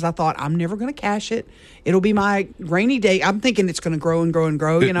somewhere because I thought I'm never going to cash it. It'll be my rainy day. I'm thinking it's going to grow and grow and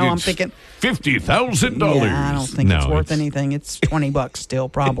grow. I'm thinking $50,000. Yeah, I don't think it's worth anything. It's $20 still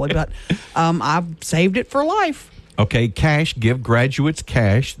probably, but I've saved it for life. Okay, cash. Give graduates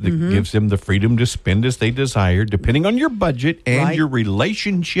cash that gives them the freedom to spend as they desire, depending on your budget and Right. your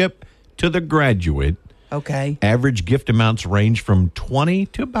relationship to the graduate. Okay. Average gift amounts range from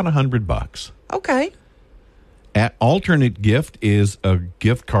 $20 to about $100. Okay. Alternate gift is a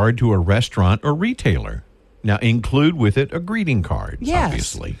gift card to a restaurant or retailer. Now, include with it a greeting card, Yes.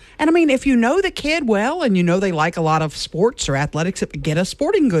 obviously. And I mean, if you know the kid well and you know they like a lot of sports or athletics, get a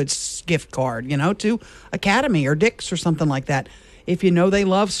sporting goods gift card, to Academy or Dick's or something like that. If you know they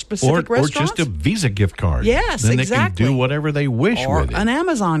love specific Or restaurants. just a Visa gift card. Yes, then exactly. they can do whatever they wish or with it. an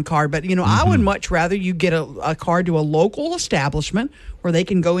Amazon card. But, I would much rather you get a card to a local establishment where they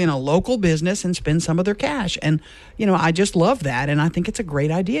can go in a local business and spend some of their cash. And, I just love that. And I think it's a great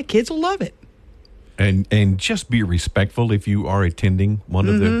idea. Kids will love it. And just be respectful if you are attending one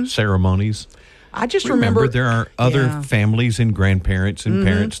of the ceremonies. I just Remember, there are other Yeah. families and grandparents and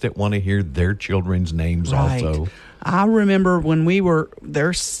parents that want to hear their children's names Right. also. I remember when we were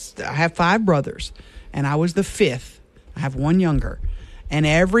there. I have 5 brothers, and I was the 5th. I have one younger. And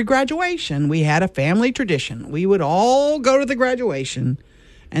every graduation, we had a family tradition. We would all go to the graduation,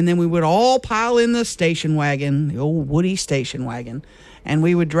 and then we would all pile in the station wagon, the old Woody station wagon, and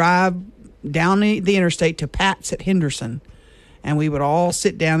we would drive down the interstate to Pat's at Henderson, and we would all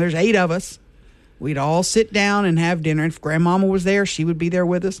sit down. There's 8 of us. We'd all sit down and have dinner. If Grandmama was there, she would be there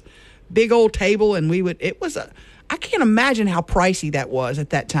with us. Big old table, and I can't imagine how pricey that was at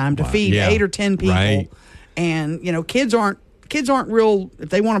that time to feed yeah. 8 or 10 people. Right. And, kids aren't real, if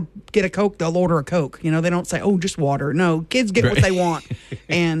they want to get a Coke, they'll order a Coke. They don't say, oh, just water. No, kids get what they want.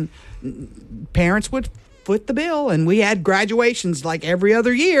 And parents would foot the bill. And we had graduations like every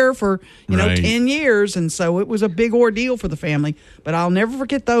other year for, Right. 10 years. And so it was a big ordeal for the family. But I'll never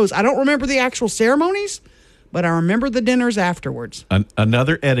forget those. I don't remember the actual ceremonies, but I remember the dinners afterwards.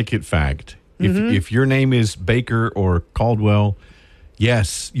 Another etiquette fact. If your name is Baker or Caldwell,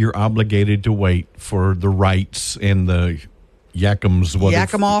 yes, you're obligated to wait for the rites and the Yakums.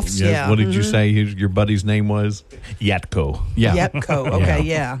 Yakumoffs, yeah. What did you say your buddy's name was? Yatko. Yeah. Yepco. Okay,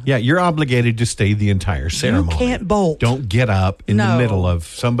 yeah. Yeah, you're obligated to stay the entire ceremony. can't bolt. Don't get up in the No. middle of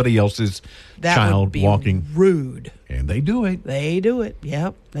somebody else's That child would be walking. rude. And they do it. They do it.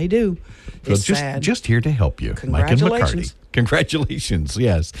 Yep, they do. So It's just sad. just here to help you. Mike and McCarty. Congratulations. Congratulations.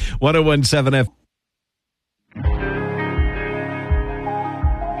 Yes. 1017 F.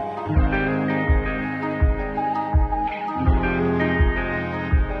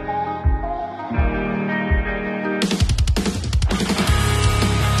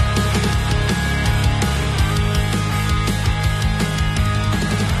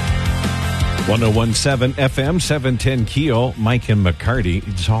 .1017 FM, 710 Keel, Mike and McCarty.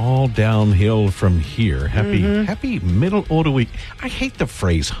 It's all downhill from here. Happy middle of the week. I hate the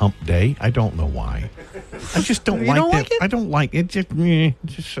phrase hump day. I don't know why. I just don't You like don't that. like it? I don't like it.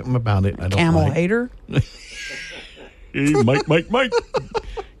 Just something about it. I don't Camel like. hater. Hey, Mike.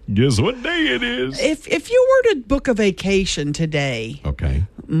 Guess what day it is? If you were to book a vacation today, Okay.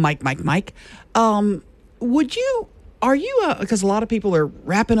 Mike, would you? Are you? Because a lot of people are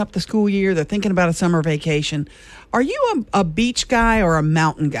wrapping up the school year, they're thinking about a summer vacation. Are you a beach guy or a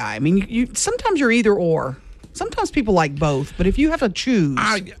mountain guy? I mean, you sometimes you're either or. Sometimes people like both, but if you have to choose,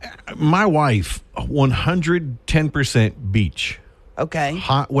 My wife, 110% beach. okay,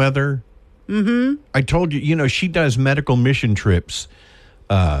 Hot weather. Mm-hmm. I told you, she does medical mission trips.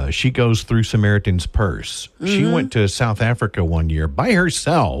 She goes through Samaritan's Purse. She went to South Africa one year by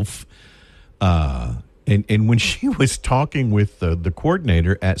herself. And when she was talking with the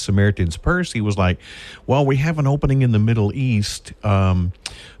coordinator at Samaritan's Purse, he was like, well, we have an opening in the Middle East,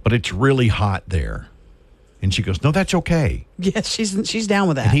 but it's really hot there. And she goes, no, that's okay. yes, she's down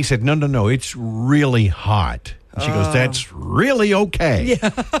with that. And he said, no, it's really hot. And she goes, that's really okay.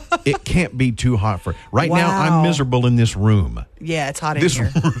 Yeah. It can't be too hot for right now. I'm Wow. miserable in this room. Yeah, it's hot in This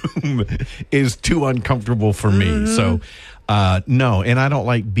here. room is too uncomfortable for me. So, no, and I don't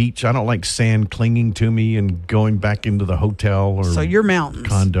like beach. I don't like sand clinging to me and going back into the hotel or So you're mountains.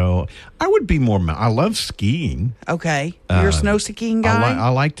 condo. I would be more. I love skiing. Okay, you're a snow skiing guy. I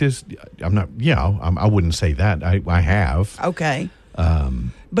like to. I'm not. Yeah, I wouldn't say that. I have. Okay.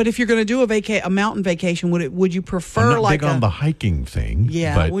 But if you're going to do a mountain vacation, would you I'm prefer not like big on the hiking thing.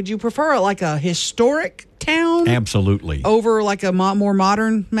 yeah? but Would you prefer like a historic town absolutely, over like a more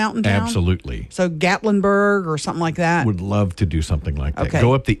modern mountain town? absolutely. So Gatlinburg or something like that. Would love to do something like that. Okay.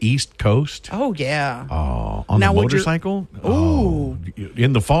 Go up the East Coast. Oh yeah. On Now, a would you- motorcycle? Ooh.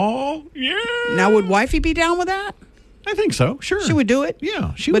 In the fall? Yeah. Now would wifey be down with that? I think so. Sure. She would do it.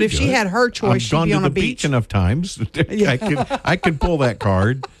 Yeah, she But would if do she it. had her choice, I've she'd gone be to on the a beach. enough times. I could pull that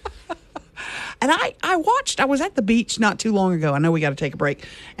card. And I was at the beach not too long ago. I know we got to take a break.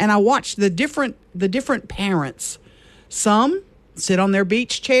 And I watched the different parents. Some sit on their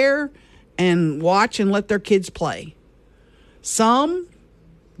beach chair and watch and let their kids play. Some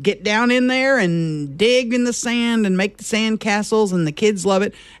get down in there and dig in the sand and make the sand castles, and the kids love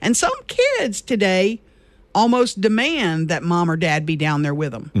it. And some kids today almost demand that mom or dad be down there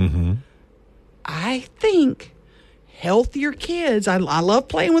with them. Mm-hmm. I think healthier kids, I love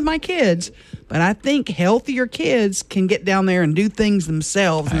playing with my kids, but I think healthier kids can get down there and do things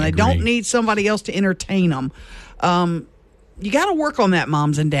themselves, and they don't need somebody else to entertain them. You got to work on that,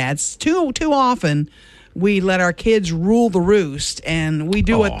 moms and dads. Too often, we let our kids rule the roost, and we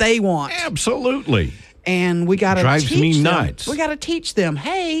do what they want. Absolutely. And we got to drives teach me them. nuts. We got to teach them.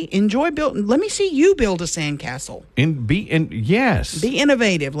 Hey, enjoy building. Let me see you build a sandcastle. Yes. Be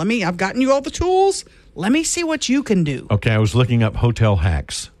innovative. I've gotten you all the tools. Let me see what you can do. Okay, I was looking up hotel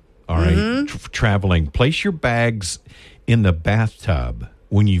hacks. All right, traveling. Place your bags in the bathtub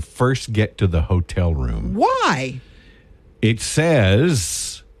when you first get to the hotel room. Why? It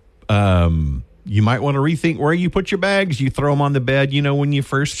says you might want to rethink where you put your bags. You throw them on the bed, when you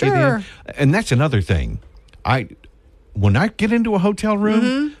first get in. And that's another thing. When I get into a hotel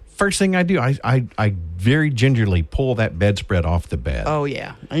room, first thing I do, I very gingerly pull that bedspread off the bed. Oh,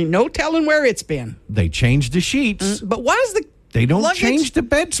 yeah. Ain't no telling where it's been. They change the sheets. But why is They don't luggage, change the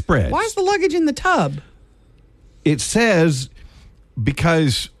bedspread. Why is the luggage in the tub? It says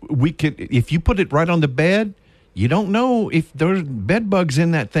because if you put it right on the bed, you don't know if there's bed bugs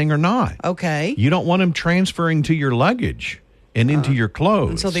in that thing or not. Okay. You don't want them transferring to your luggage and into your clothes.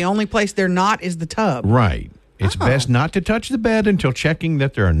 And so the only place they're not is the tub. Right. It's best not to touch the bed until checking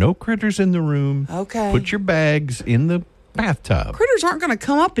that there are no critters in the room. Okay. Put your bags in the bathtub. Critters aren't going to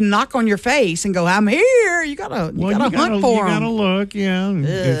come up and knock on your face and go, "I'm here." You gotta hunt for them. You gotta look, yeah.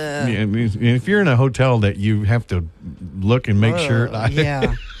 If you're in a hotel that you have to look and make sure.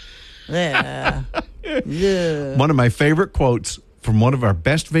 Yeah. One of my favorite quotes from one of our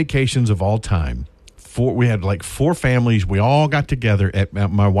best vacations of all time. We had like 4 families. We all got together at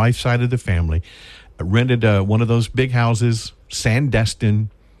my wife's side of the family. Rented one of those big houses, Sandestin.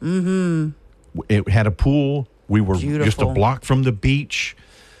 Mm-hmm. It had a pool. We were just a block from the beach.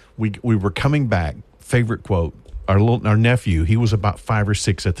 We were coming back. Favorite quote. Our nephew, he was about 5 or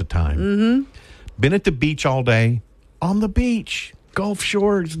 6 at the time. Mm-hmm. Been at the beach all day. On the beach. Gulf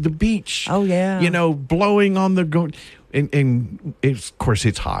Shores, the beach. Oh, yeah. Blowing on the... And of course,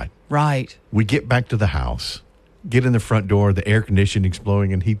 it's hot. Right. We get back to the house. Get in the front door, the air conditioning's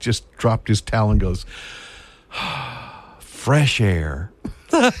blowing, and he just dropped his towel and goes, fresh air.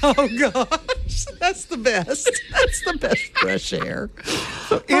 Oh, gosh. That's the best. That's the best fresh air.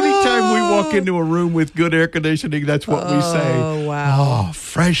 So anytime we walk into a room with good air conditioning, that's what we say. Oh, wow. Oh,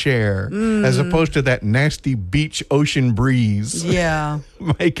 fresh air. As opposed to that nasty beach ocean breeze. Yeah.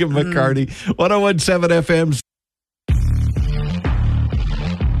 Mike and McCarty, 101.7 FM.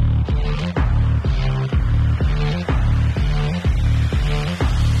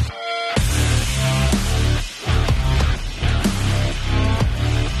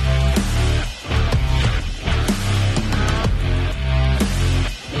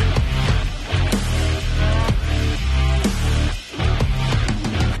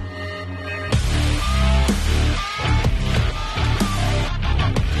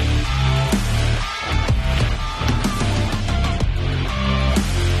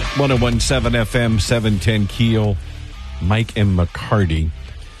 .101.7 FM, 710 Keel, Mike and McCarty.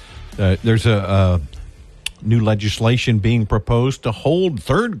 There's a new legislation being proposed to hold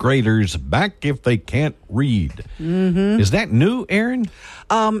third graders back if they can't read. Mm-hmm. Is that new, Aaron?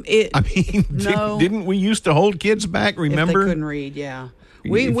 No. Didn't we used to hold kids back? Remember? If they couldn't read, yeah.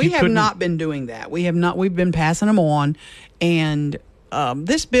 We have not been doing that. We have not. We've been passing them on, and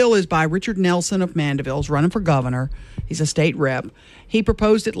this bill is by Richard Nelson of Mandeville. He's running for governor. He's a state rep. He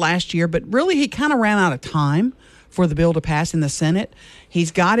proposed it last year, but really he kind of ran out of time for the bill to pass in the Senate.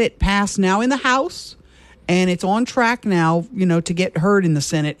 He's got it passed now in the House, and it's on track now, to get heard in the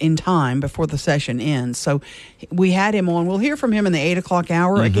Senate in time before the session ends. So we had him on. We'll hear from him in the 8 o'clock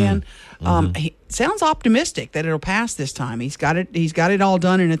hour again. He sounds optimistic that it'll pass this time. He's got it all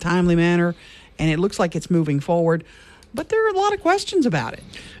done in a timely manner, and it looks like it's moving forward. But there are a lot of questions about it.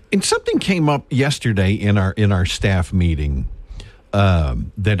 And something came up yesterday in our staff meeting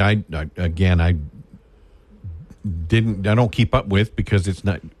that I don't keep up with because it's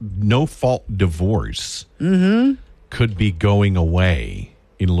no fault divorce could be going away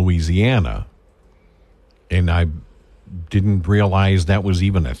in Louisiana, and I didn't realize that was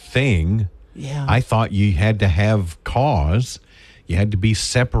even a thing. Yeah, I thought you had to have cause, you had to be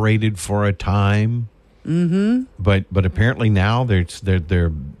separated for a time. Mm-hmm. But apparently now there's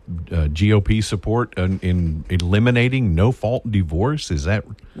GOP support in eliminating no fault divorce. Is that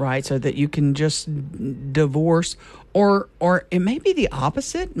Right, so that you can just divorce, or it may be the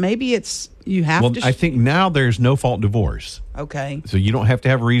opposite. Maybe it's you have to. I think now there's no fault divorce. Okay. So you don't have to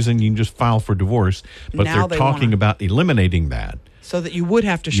have a reason. You can just file for divorce. But Now they're they talking wanna- about eliminating that. So that you would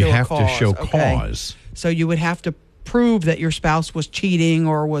have to show You have a cause. to show Okay. cause. So you would have to prove that your spouse was cheating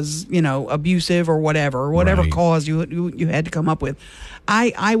or was, abusive or whatever Right. cause you had to come up with.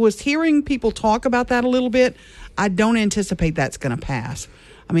 I was hearing people talk about that a little bit. I don't anticipate that's going to pass.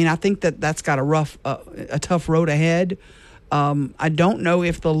 I mean, I think that's got a tough road ahead. I don't know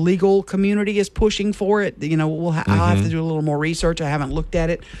if the legal community is pushing for it. I'll have to do a little more research. I haven't looked at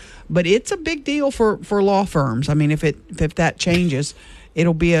it, but it's a big deal for law firms. I mean, if that changes,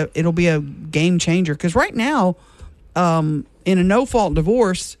 it'll be a game changer. Because right now, in a no fault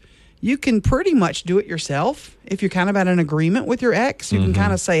divorce, you can pretty much do it yourself. If you're kind of at an agreement with your ex, you can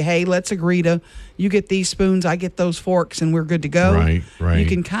kind of say, "Hey, let's agree to you get these spoons, I get those forks, and we're good to go." Right. You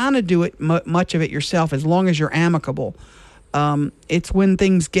can kind of do it much of it yourself as long as you're amicable. It's when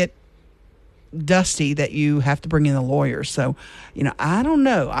things get dusty that you have to bring in the lawyers. So, I don't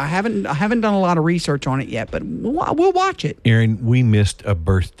know. I haven't done a lot of research on it yet, but we'll watch it. Erin, we missed a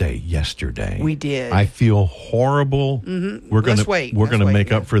birthday yesterday. We did. I feel horrible. Mm-hmm. We're Let's gonna wait. We're Let's gonna wait, make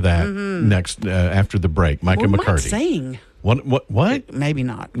yeah. up for that next after the break. Mike and We might McCarty. sing. What? Maybe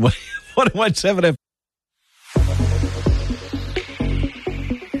not. What 7 F?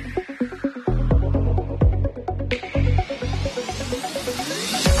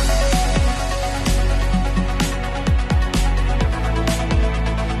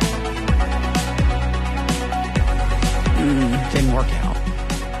 Didn't work out.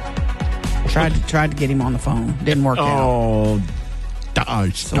 Tried to get him on the phone. Didn't work out. Oh,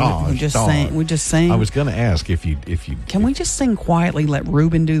 gosh, So we just sang. We just sang. I was going to ask if you. Can we just sing quietly? Let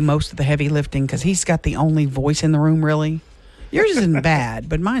Ruben do most of the heavy lifting because he's got the only voice in the room. Really, yours isn't bad,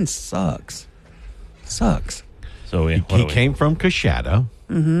 but mine sucks. Sucks. So He came from Coshada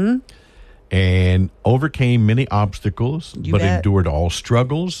and overcame many obstacles, You but bet. endured all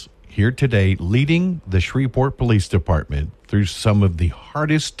struggles. Here today, leading the Shreveport Police Department through some of the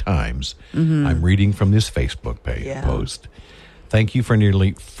hardest times. I'm reading from this Facebook post. Thank you for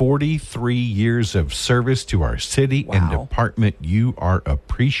nearly 43 years of service to our city and Wow. department. You are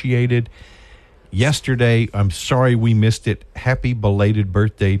appreciated. Yesterday, I'm sorry we missed it. Happy belated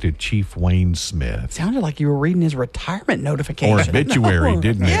birthday to Chief Wayne Smith. Sounded like you were reading his retirement notification. Or obituary, No.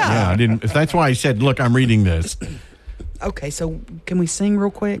 didn't it? Yeah. I didn't. That's why I said, "Look, I'm reading this." Okay, so can we sing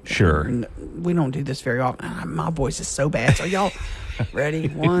real quick? Sure. We don't do this very often. My voice is so bad. So y'all ready?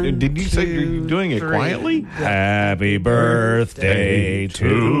 One. Did you say you're two, doing it three. quietly? Happy birthday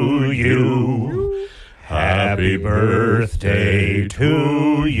to you. Happy birthday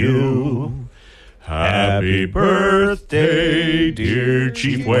to you. Happy birthday, dear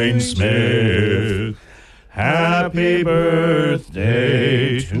Chief Wayne Smith. Happy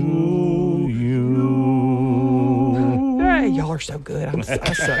birthday to you. Hey, y'all are so good. I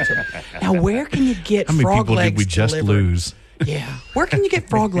suck so bad. Now, where can you get How many frog people legs did we just delivered? lose? Yeah. Where can you get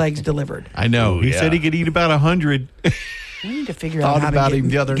frog legs delivered? I know. He yeah. said he could eat about 100 We need to figure Thought out how about to him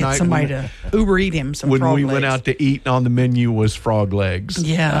the other get night somebody when- to Uber eat him some when frog we legs. went out to eat. On the menu was frog legs.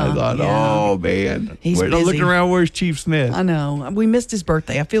 Yeah, I thought, yeah. oh man, He's we're busy. looking around. Where's Chief Smith? I know. We missed his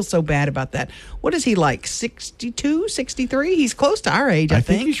birthday. I feel so bad about that. What is he like, 62, 63? He's close to our age, I I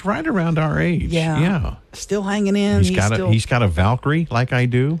think he's right around our age. Yeah. Still hanging in. He's got a Valkyrie like I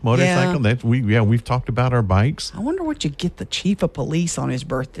do motorcycle. Yeah. That we've talked about our bikes. I wonder what you get the chief of police on his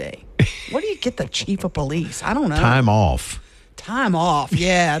birthday. What do you get the chief of police? I don't know. Time off. Time off.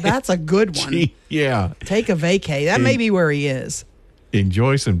 Yeah, that's a good one. Yeah. Take a vacay. That may be where he is.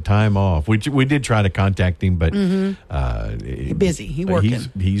 Enjoy some time off. We did try to contact him, but Busy. He working.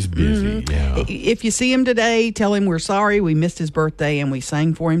 He's busy. Yeah. If you see him today, tell him we're sorry. We missed his birthday and we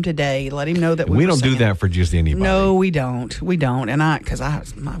sang for him today. Let him know that We were don't do singing. that for just anybody. No, we don't. We don't. And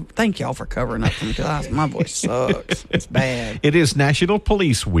thank y'all for covering up for me because my voice sucks. It's bad. It is National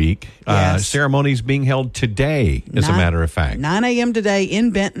Police Week. Yes. Ceremonies being held today, as a matter of fact. 9 a.m. today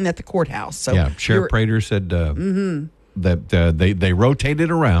in Benton at the courthouse. So Yeah, Sheriff Prater said that they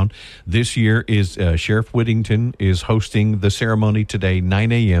rotated around. This year is Sheriff Whittington is hosting the ceremony today,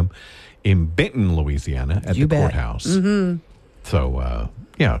 9 a.m. in Benton, Louisiana, at You the bet. courthouse. So,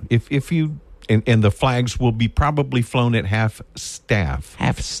 if you and the flags will be probably flown at half staff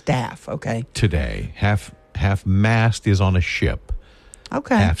half staff. Okay. today. Half mast is on a ship.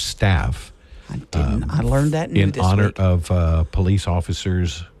 Okay. Half staff. I didn't. I learned that new In this honor week. of police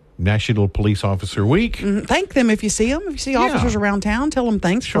officers, National Police Officer Week. Thank them if you see them. If you see officers around town, tell them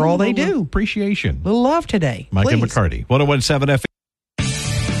thanks for all they do. Appreciation. Little love today. Mike and Please. McCarty, 101.7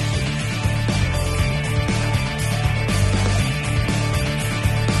 FM.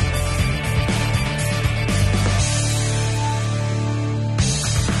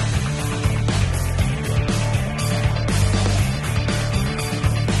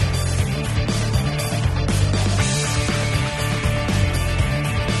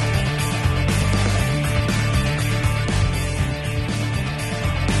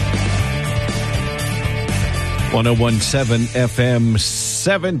 1017 FM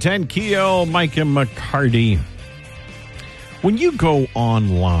 710 Keel, Mike and McCarty. When you go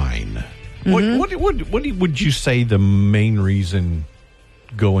online, what would you say the main reason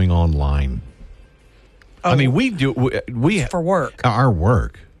going online? I mean, we for work. Our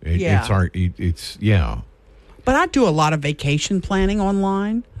work. Yeah. It's But I do a lot of vacation planning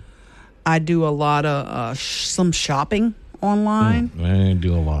online. I do a lot of some shopping online. I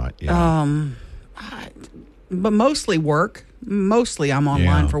do a lot. Yeah. But mostly work. Mostly I'm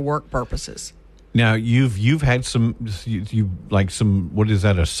online Yeah. for work purposes. Now you've had some what is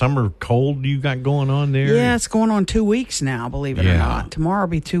that, a summer cold you got going on there? Yeah, it's going on 2 weeks now, believe it or not. Tomorrow will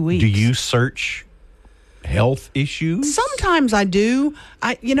be 2 weeks. Do you search health issues? Sometimes I do.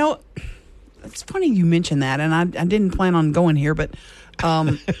 It's funny you mentioned that, and I didn't plan on going here, but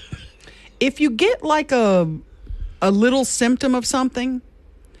if you get like a little symptom of something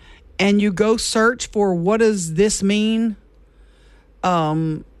and you go search for what does this mean,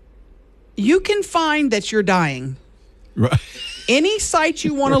 you can find that you're dying. Right. Any site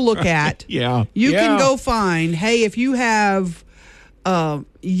you want to look at, Yeah. you can go find, hey, if you have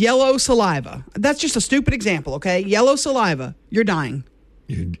yellow saliva, that's just a stupid example, okay? Yellow saliva, you're dying.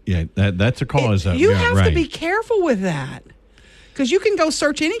 Yeah, that's a cause of it. You have to be careful with that, because you can go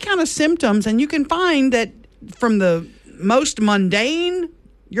search any kind of symptoms and you can find that from the most mundane,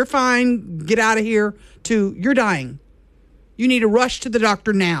 you're fine, get out of here, to you're dying. You need to rush to the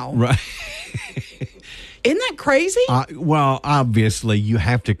doctor now. Right. Isn't that crazy? Well, obviously, you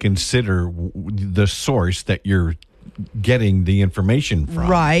have to consider the source that you're getting the information from.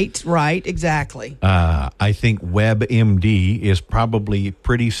 Right, exactly. I think WebMD is probably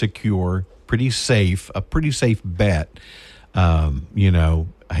pretty secure, pretty safe, a pretty safe bet.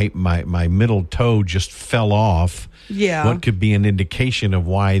 Hey, my middle toe just fell off. Yeah. What could be an indication of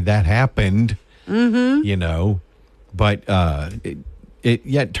why that happened? Mm-hmm. But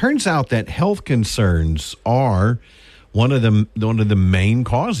it turns out that health concerns are one of the main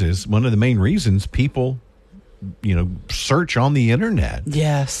causes, one of the main reasons people, search on the internet.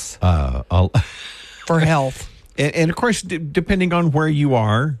 Yes. For health. And of course, depending on where you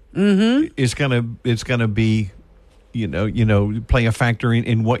are, it's gonna be, play a factor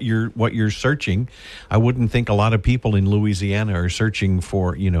in what you're searching. I wouldn't think a lot of people in Louisiana are searching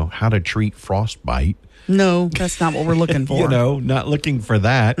for, how to treat frostbite. No, that's not what we're looking for. Not looking for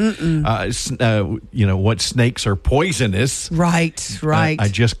that. What snakes are poisonous. Right. I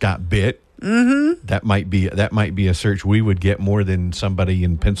just got bit. Mm-hmm. That might be a search we would get more than somebody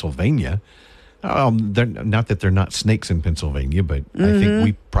in Pennsylvania. Not that they're not snakes in Pennsylvania, but I think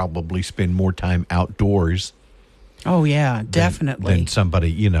we probably spend more time outdoors. Oh yeah, definitely. Than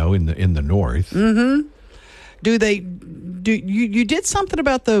somebody in the north. Mm-hmm. You did something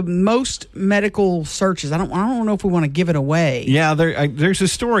about the most medical searches. I don't know if we want to give it away. Yeah, there's a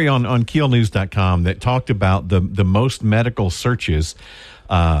story on keelnews.com that talked about the most medical searches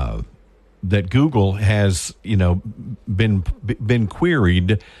that Google has been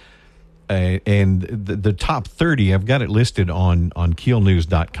queried, and the top 30. I've got it listed on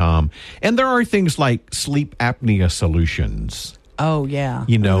keelnews.com, and there are things like sleep apnea solutions. Oh, yeah.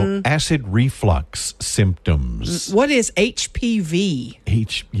 Acid reflux symptoms. What is HPV?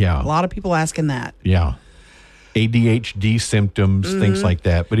 Yeah. A lot of people asking that. Yeah. ADHD symptoms, things like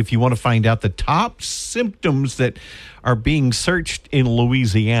that. But if you want to find out the top symptoms that are being searched in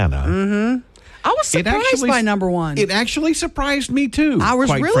Louisiana, I was surprised by number one. It actually surprised me too. I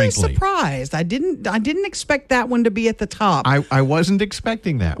was quite really frankly. surprised. I didn't expect that one to be at the top. I wasn't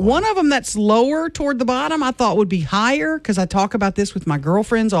expecting that one. One of them that's lower toward the bottom I thought would be higher, because I talk about this with my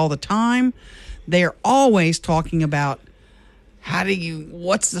girlfriends all the time. They're always talking about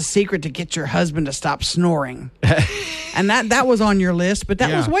what's the secret to get your husband to stop snoring? And that was on your list, but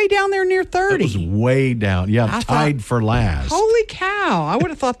that was way down there near 30. That was way down. Yeah, tied for last. Holy cow. I would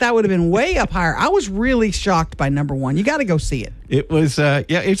have thought that would have been way up higher. I was really shocked by number one. You got to go see it. It was,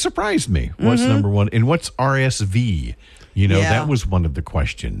 it surprised me. What's number one? And what's RSV? That was one of the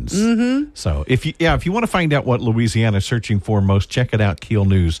questions. So if you want to find out what Louisiana's searching for most, check it out,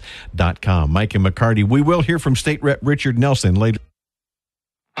 keelnews.com. Mike and McCarty. We will hear from State Rep Richard Nelson later.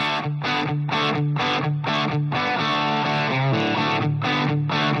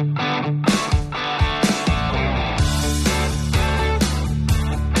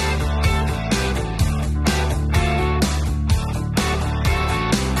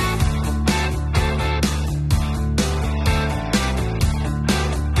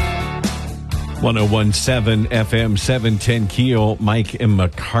 1017 FM 710 Keel, Mike and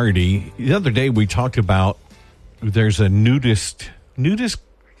McCarty. The other day we talked about there's a nudist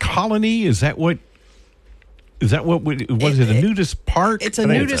colony. Is that what Is that what is it? A nudist park? It's a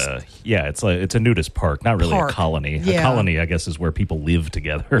nudist. It's a nudist park, not really Park. a colony. Yeah. A colony, I guess, is where people live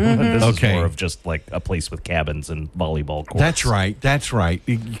together. This is more of just like a place with cabins and volleyball courts. That's right.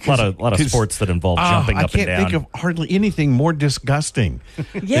 A lot of sports that involve jumping up and down. I can't think of hardly anything more disgusting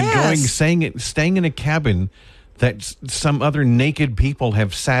Yes. than staying in a cabin that some other naked people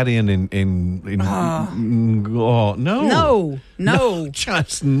have sat in and oh no,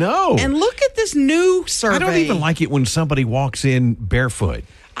 just no. And look at this new survey. I don't even like it when somebody walks in barefoot.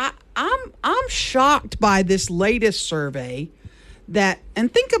 I'm shocked by this latest survey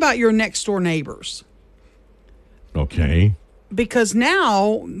and think about your next door neighbors. Okay. Because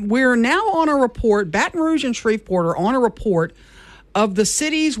we're on a report, Baton Rouge and Shreveport are on a report of the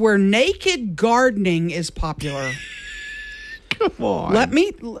cities where naked gardening is popular. Come on. Let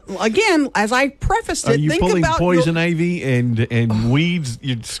me, again, as I prefaced it, Are you think pulling about poison ivy and weeds?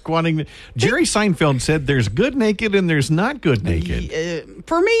 You're squatting. Jerry Seinfeld said there's good naked and there's not good naked.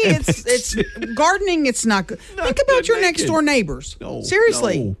 For me, it's gardening. It's not good. Think about your next door neighbors. No,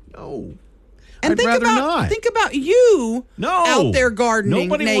 Seriously. No. And I'd rather not. Think about you No. out there gardening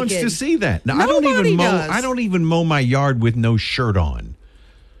Nobody naked. wants to see that. No, Nobody does. I don't even mow my yard with no shirt on.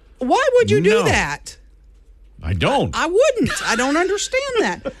 Why would you do No. that? I don't. I wouldn't. I don't understand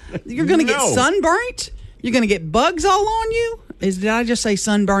that. You're going to get No. sunburnt. You're going to get bugs all on you. Did I just say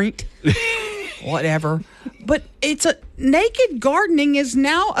sunburnt? Whatever. But naked gardening is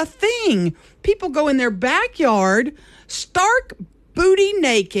now a thing. People go in their backyard, stark booty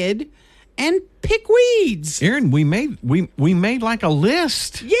naked, and pick weeds. Aaron, we made like a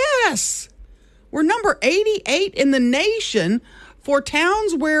list. Yes. We're number 88 in the nation for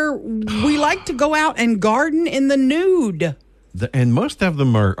towns where we like to go out and garden in the nude. And most of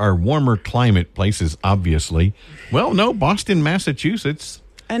them are warmer climate places, obviously. Well, no, Boston, Massachusetts.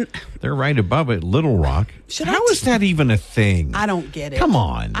 And they're right above it, Little Rock. How is that even a thing? I don't get it. Come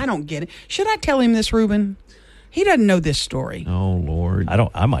on. I don't get it. Should I tell him this, Reuben? He doesn't know this story. Oh, Lord.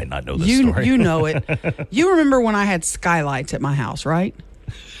 I might not know this story. You know it. You remember when I had skylights at my house, right?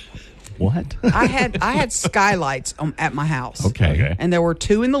 What? I had skylights at my house. Okay. And there were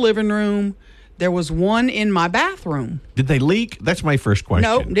 2 in the living room. There was 1 in my bathroom. Did they leak? That's my first question.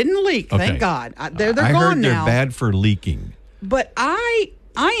 No, didn't leak. Okay. Thank God. They're I gone heard they're now. bad for leaking. But I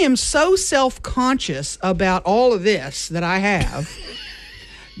am so self-conscious about all of this that I have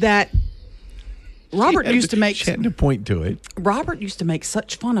that Robert used to make She had to point to it. Robert used to make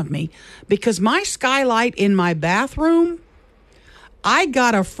such fun of me because my skylight in my bathroom, I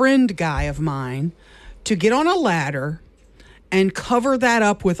got a friend guy of mine to get on a ladder and cover that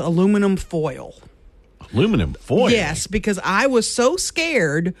up with aluminum foil. Aluminum foil? Yes, because I was so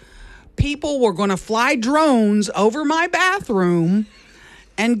scared people were going to fly drones over my bathroom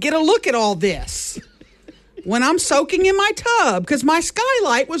and get a look at all this when I'm soaking in my tub, because my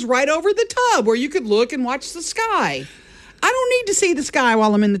skylight was right over the tub where you could look and watch the sky. I don't need to see the sky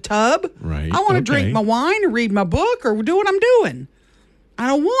while I'm in the tub. Right. I want to drink my wine or read my book or do what I'm doing. I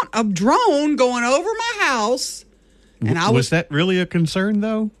don't want a drone going over my house. And was that really a concern,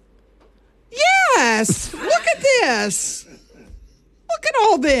 though? Yes. Look at this. Look at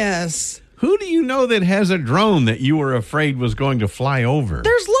all this. Who do you know that has a drone that you were afraid was going to fly over?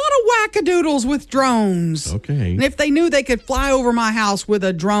 There's a lot of wackadoodles with drones. Okay. And if they knew they could fly over my house with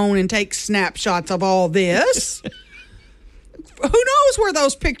a drone and take snapshots of all this, who knows where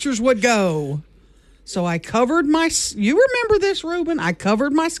those pictures would go? So I covered you remember this, Reuben? I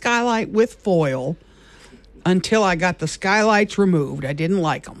covered my skylight with foil until I got the skylights removed. I didn't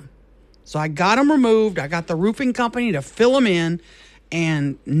like them. So I got them removed. I got the roofing company to fill them in.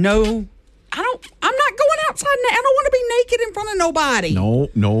 And I'm not going outside. I don't want to be naked in front of nobody. No.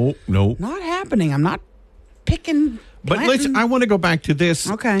 Not happening. I'm not picking. But I want to go back to this.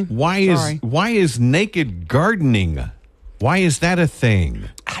 Okay. Why is naked gardening? Why is that a thing?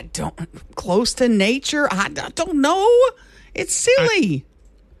 I don't. Close to nature. I don't know. It's silly.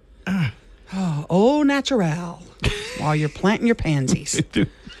 Natural. While you're planting your pansies.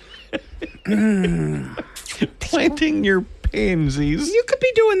 Planting your pansies. You could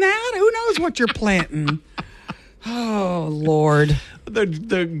be doing that. Who knows what you're planting? Oh, Lord.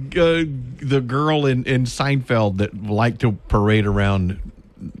 The girl in Seinfeld that liked to parade around,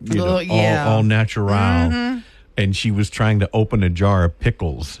 all natural. Mm-hmm. And she was trying to open a jar of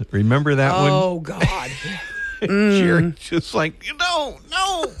pickles. Remember that one? Oh, God. You're just like, no.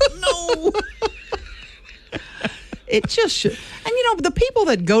 It just should. And, the people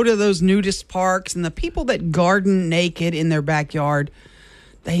that go to those nudist parks and the people that garden naked in their backyard,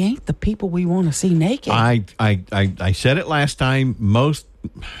 they ain't the people we want to see naked. I said it last time. Most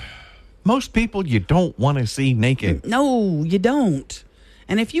Most people you don't want to see naked. No, you don't.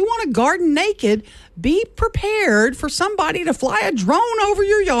 And if you want to garden naked, be prepared for somebody to fly a drone over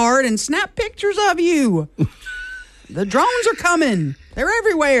your yard and snap pictures of you. The drones are coming. They're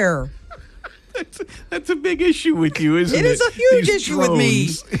everywhere. That's a big issue with you, isn't it? It is a huge These issue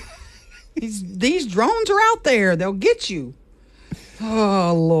drones. with me. These drones are out there. They'll get you.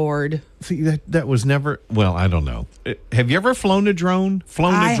 Oh, Lord. See, that was never... Well, I don't know. Have you ever flown a drone?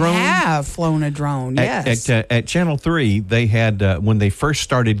 I have flown a drone, yes. At Channel 3, they had... when they first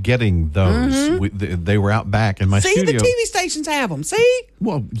started getting those, they were out back in my studio. See, the TV stations have them. See?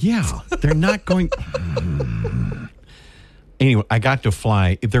 Well, yeah. They're not going... Anyway, I got to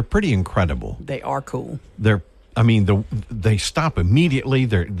fly. They're pretty incredible. They are cool. They stop immediately.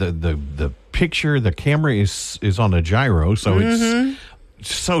 The picture, the camera is on a gyro, so it's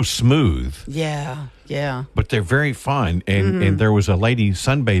so smooth. Yeah. But they're very fun. And there was a lady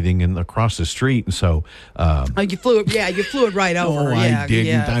sunbathing across the street, and so you flew it. Yeah, you flew it right over. No, yeah, I didn't.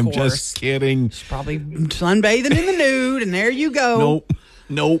 Yeah, I'm just kidding. She's probably sunbathing in the nude, and there you go.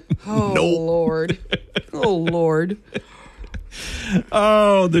 Nope. Oh, Lord. Oh, Lord.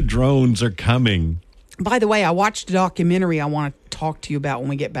 Oh, the drones are coming. By the way, I watched a documentary I want to talk to you about when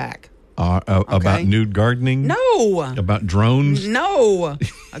we get back. About nude gardening? No. About drones? No.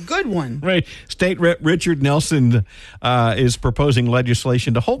 A good one. Right. State Rep Richard Nelson is proposing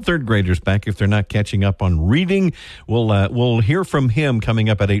legislation to hold third graders back if they're not catching up on reading. We'll hear from him coming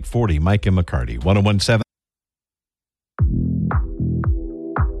up at 8:40. Mike and McCarty, 101.7.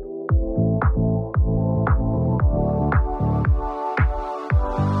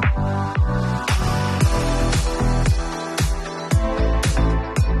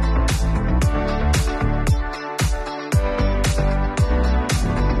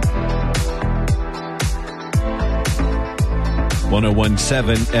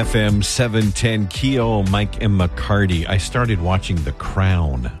 .101.7 FM 710 Keel, Mike and McCarty. I started watching The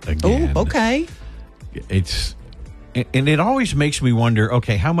Crown again. Oh, okay. And it always makes me wonder,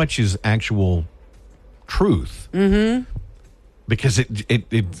 okay, how much is actual truth? Mm-hmm. Because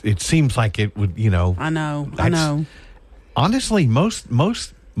it seems like it would, I know. Honestly, most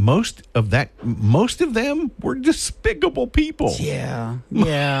of them were despicable people. Yeah.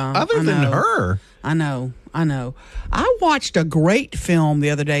 Other than her. I know. I watched a great film the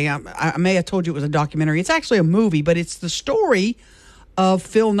other day. I may have told you it was a documentary. It's actually a movie, but it's the story of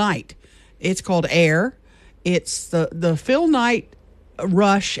Phil Knight. It's called Air. It's the Phil Knight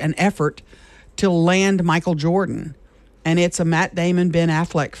rush and effort to land Michael Jordan. And it's a Matt Damon, Ben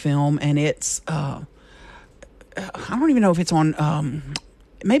Affleck film. And it's, I don't even know if it's on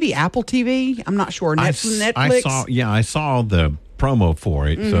maybe Apple TV. I'm not sure. Netflix. I saw the promo for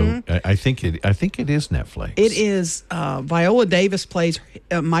it, so I think it is Netflix. It is. Viola Davis plays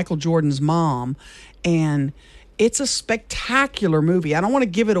Michael Jordan's mom, and it's a spectacular movie. I don't want to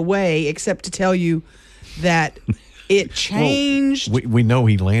give it away, except to tell you that it changed. Well, we know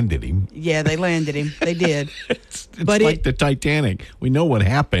he landed him. Yeah, they landed him. They did. It's like the Titanic. We know what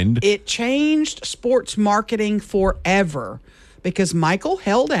happened. It changed sports marketing forever because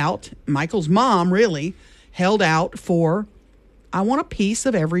Michael's mom really held out for, I want a piece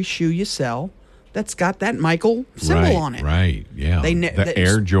of every shoe you sell that's got that Michael symbol on it. Right, yeah. The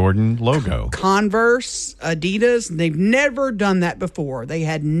Air Jordan logo. Converse, Adidas, they've never done that before. They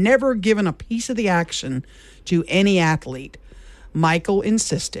had never given a piece of the action to any athlete. Michael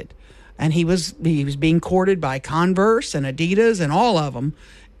insisted. And he was being courted by Converse and Adidas and all of them.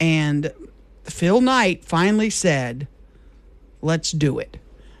 And Phil Knight finally said, let's do it.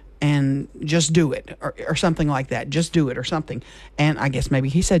 And just do it, or something like that. Just do it, or something. And I guess maybe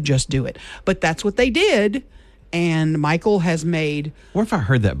he said just do it. But that's what they did. And Michael has made... Where have I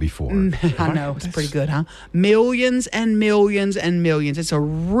heard that before? I know. It's pretty good, huh? Millions and millions and millions. It's a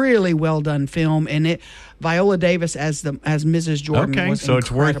really well-done film. And Viola Davis as Mrs. Jordan was so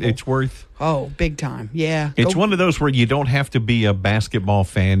incredible. it's worth... Oh, big time. Yeah. It's one of those where you don't have to be a basketball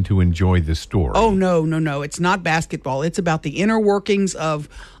fan to enjoy the story. Oh, no. It's not basketball. It's about the inner workings of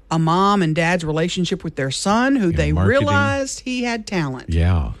a mom and dad's relationship with their son, who they realized he had talent.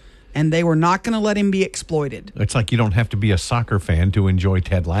 Yeah. And they were not going to let him be exploited. It's like you don't have to be a soccer fan to enjoy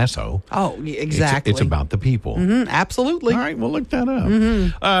Ted Lasso. Oh, exactly. It's about the people. Mm-hmm, absolutely. All right, we'll look that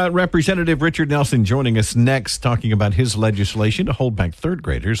up. Representative Richard Nelson joining us next, talking about his legislation to hold back third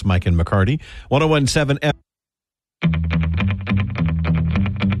graders. Mike and McCarty, 101.7 FM.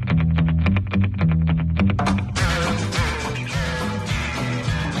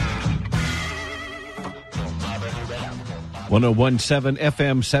 101.7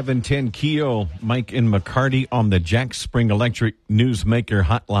 FM 710 Keel. Mike and McCarty on the Jack Spring Electric Newsmaker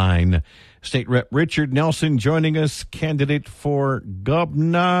Hotline. State Rep Richard Nelson joining us, candidate for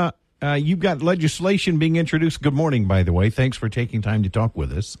governor. You've got legislation being introduced. Good morning, by the way. Thanks for taking time to talk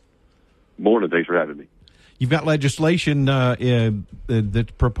with us. Morning. Thanks for having me. You've got legislation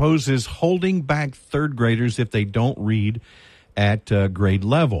that proposes holding back third graders if they don't read at grade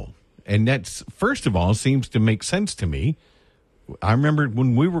level. And that's, first of all, seems to make sense to me. I remember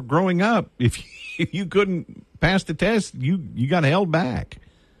when we were growing up, if you couldn't pass the test, you got held back.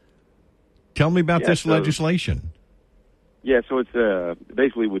 Tell me about this legislation. Yeah, so it's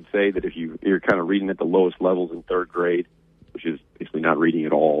basically would say that if you're kind of reading at the lowest levels in third grade, which is basically not reading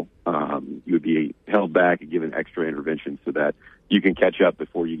at all, you would be held back and given extra intervention so that you can catch up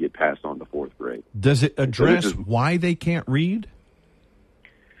before you get passed on to fourth grade. Does it address why they can't read?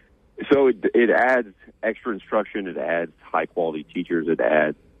 So it adds extra instruction. It adds high-quality teachers. It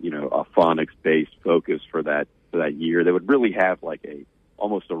adds, a phonics-based focus for that year. They would really have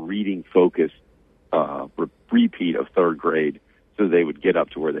almost a reading-focused repeat of third grade, so they would get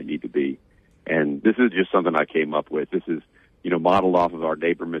up to where they need to be. And this is just something I came up with. This is, modeled off of our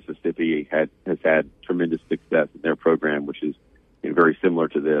neighbor Mississippi has had tremendous success in their program, which is very similar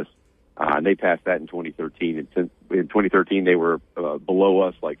to this. And they passed that in 2013. And since in 2013, they were below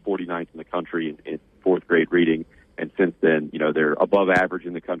us, 49th in the country in fourth grade reading. And since then, they're above average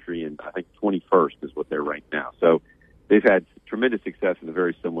in the country, and I think 21st is what they're ranked now. So they've had tremendous success in a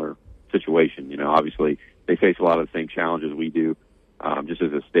very similar situation. Obviously, they face a lot of the same challenges we do, just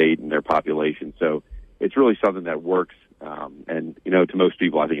as a state and their population. So it's really something that works. And, to most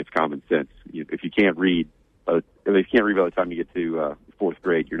people, I think it's common sense. If you can't read, if you can't read by the time you get to fourth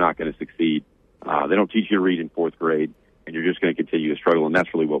grade, you're not going to succeed. They don't teach you to read in fourth grade, and you're just going to continue to struggle, and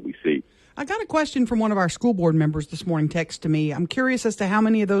that's really what we see. I got a question from one of our school board members this morning, text to me. I'm curious as to how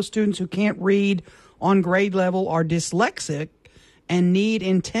many of those students who can't read on grade level are dyslexic and need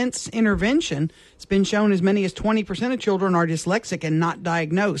intense intervention. It's been shown as many as 20% of children are dyslexic and not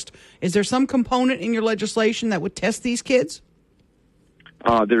diagnosed. Is there some component in your legislation that would test these kids?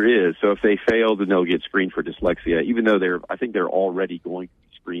 There is. So if they fail, then they'll get screened for dyslexia, even though I think they're already going to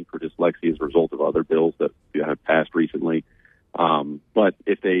be screened for dyslexia as a result of other bills that have passed recently. But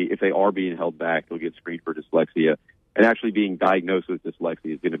if they are being held back, they'll get screened for dyslexia. And actually being diagnosed with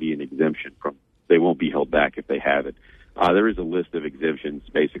dyslexia is going to be an exemption from, they won't be held back if they have it. There is a list of exemptions,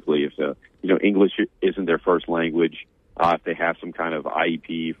 basically, if English isn't their first language, if they have some kind of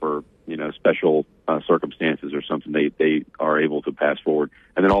IEP for special circumstances or something, they are able to pass forward.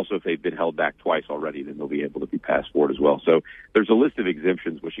 And then also if they've been held back twice already, then they'll be able to be passed forward as well. So there's a list of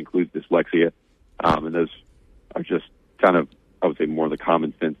exemptions which includes dyslexia, and those are just kind of, I would say, more of the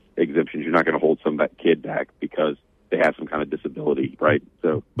common sense exemptions. You're not going to hold some kid back because they have some kind of disability, right?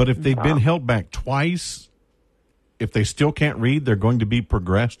 So, but if they've been held back twice, if they still can't read, they're going to be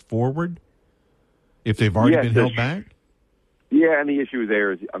progressed forward if they've already been held back? Yeah, and the issue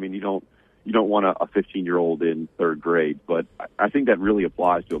there is, you don't want a 15-year-old in third grade, but I think that really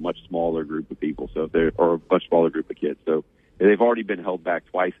applies to a much smaller group of people, or a much smaller group of kids. So if they've already been held back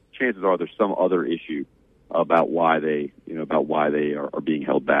twice, chances are there's some other issue about why they are being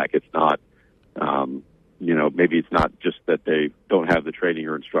held back. It's not, maybe it's not just that they don't have the training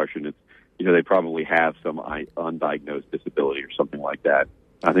or instruction. It's, they probably have some undiagnosed disability or something like that.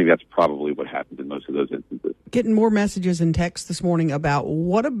 I think that's probably what happens in most of those instances. Getting more messages and texts this morning about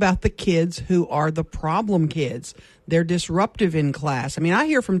what about the kids who are the problem kids? They're disruptive in class. I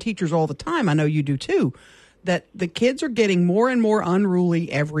hear from teachers all the time, I know you do too, that the kids are getting more and more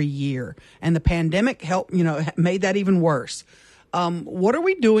unruly every year. And the pandemic made that even worse. What are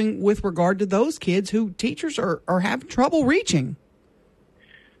we doing with regard to those kids who teachers are having trouble reaching?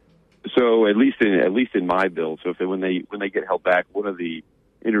 So at least in my bill, so when they get held back, one of the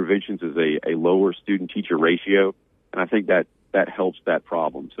interventions is a lower student-teacher ratio, and I think that helps that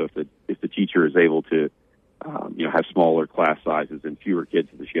problem. So if the teacher is able to have smaller class sizes and fewer kids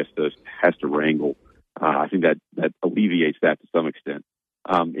that she has to wrangle, I think that alleviates that to some extent.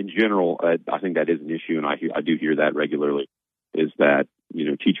 In general, I think that is an issue, and I do hear that regularly. Is that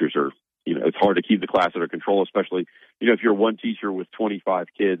teachers are it's hard to keep the class under control, especially if you're one teacher with 25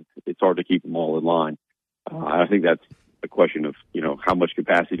 kids, it's hard to keep them all in line. I think that's a question of, how much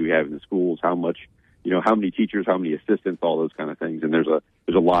capacity do we have in the schools, how many teachers, how many assistants, all those kind of things. And there's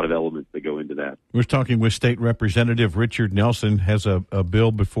a lot of elements that go into that. We're talking with State Representative Richard Nelson. Has a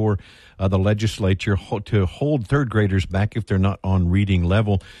bill before the legislature to hold third graders back if they're not on reading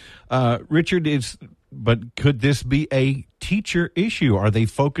level. Richard, but could this be a teacher issue? Are they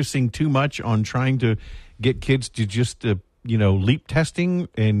focusing too much on trying to get kids to just leap testing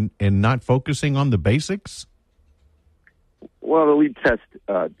and not focusing on the basics? Well, the leap test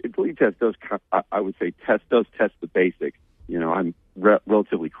does, I would say, test the basics. I'm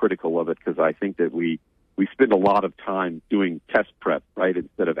relatively critical of it because I think that we spend a lot of time doing test prep, right,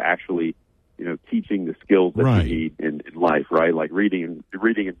 instead of actually, teaching the skills that you need in life, right? Like reading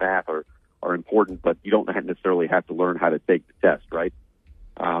and math are important, but you don't necessarily have to learn how to take the test, right?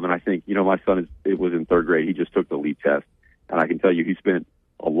 And I think, my son was in third grade. He just took the leap test, and I can tell you he spent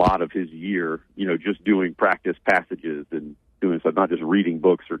a lot of his year, just doing practice passages and doing stuff, not just reading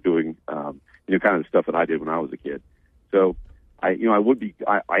books or doing, kind of stuff that I did when I was a kid. So I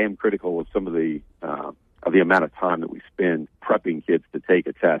am critical of some of the amount of time that we spend prepping kids to take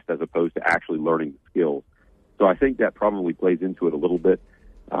a test as opposed to actually learning the skills. So I think that probably plays into it a little bit.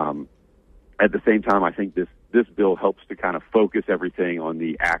 At the same time, I think this bill helps to kind of focus everything on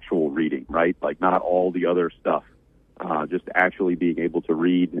the actual reading, right? Like not all the other stuff, just actually being able to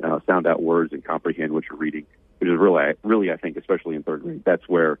read, sound out words and comprehend what you're reading, which is really, I think, especially in third grade, that's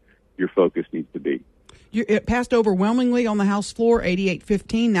where your focus needs to be. It passed overwhelmingly on the House floor,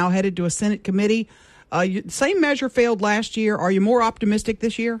 88-15, now headed to a Senate committee. Same measure failed last year. Are you more optimistic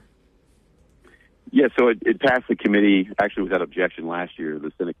this year? Yeah, so it passed the committee. Actually, without objection last year,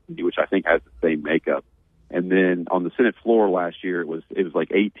 the Senate committee, which I think has the same makeup. And then on the Senate floor last year, it was like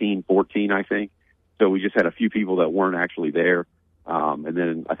 18-14, I think. So we just had a few people that weren't actually there, and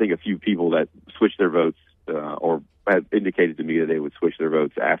then I think a few people that switched their votes or had indicated to me that they would switch their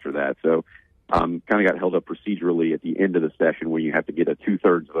votes after that. So kind of got held up procedurally at the end of the session where you have to get a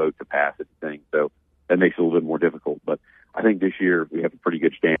 2/3 vote to pass it. So that makes it a little bit more difficult. But I think this year we have a pretty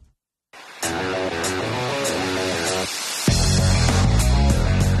good chance.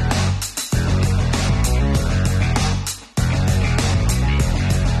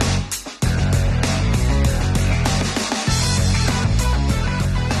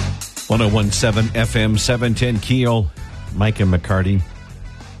 1017 FM 710 Keel, Mike and McCarty.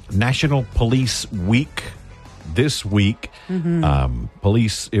 National Police Week this week.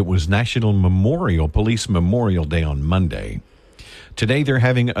 It was National Police Memorial Day on Monday. Today they're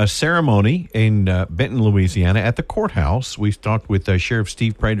having a ceremony in Benton, Louisiana at the courthouse. We talked with Sheriff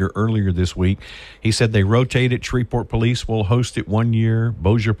Steve Prater earlier this week. He said they rotate it. Shreveport Police will host it one year.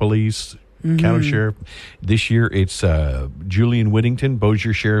 Bossier Police, County Sheriff. This year it's Julian Whittington,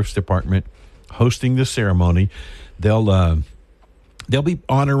 Bossier Sheriff's Department, hosting the ceremony. They'll be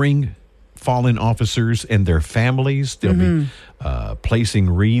honoring fallen officers and their families. They'll be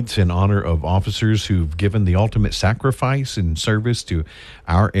placing wreaths in honor of officers who've given the ultimate sacrifice in service to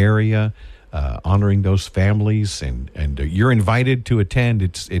our area, honoring those families. And you're invited to attend.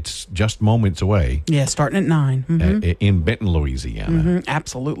 It's just moments away. Yeah, starting at 9. In Benton, Louisiana.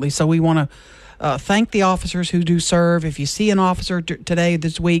 Absolutely. So we want to thank the officers who do serve. If you see an officer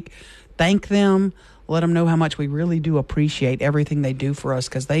this week, thank them. Let them know how much we really do appreciate everything they do for us,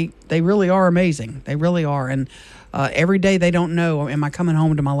 because they really are amazing. They really are. And every day they don't know, am I coming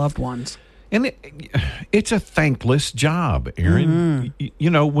home to my loved ones? And it's a thankless job, Aaron.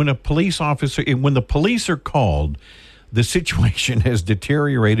 When a police officer, when the police are called, the situation has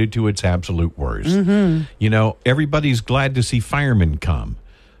deteriorated to its absolute worst. Everybody's glad to see firemen come.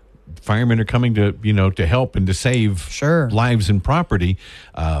 Firemen are coming to help and to save lives and property.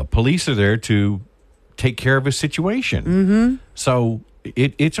 Police are there to take care of a situation. So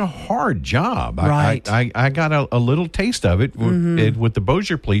it's a hard job. Right. I got a little taste of it with the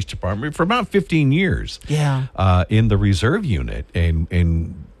Bossier Police Department for about 15 years. Yeah. In the reserve unit,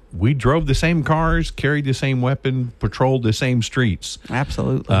 and we drove the same cars, carried the same weapon, patrolled the same streets.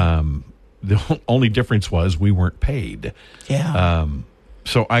 Absolutely. The only difference was we weren't paid. Yeah.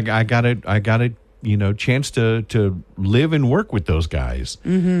 So I got a chance to live and work with those guys.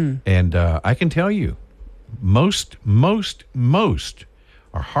 And I can tell you, most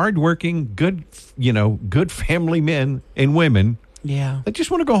are hardworking, good family men and women. Yeah. They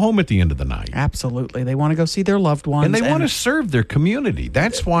just want to go home at the end of the night. Absolutely. They want to go see their loved ones. And they want to serve their community.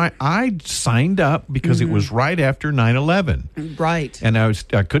 That's why I signed up, because it was right after 9/11. Right. And I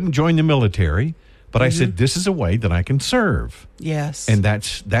couldn't join the military, but I said, this is a way that I can serve. Yes. And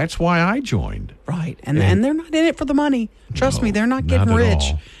that's why I joined. Right. And they're not in it for the money. Trust me, they're not getting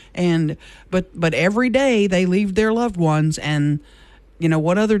rich. But every day they leave their loved ones, and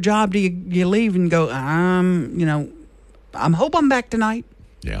what other job do you leave and go, hope I'm back tonight.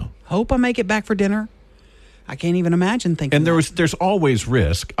 Yeah. Hope I make it back for dinner. I can't even imagine thinking. And there's always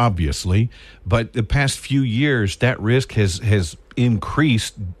risk, obviously, but the past few years that risk has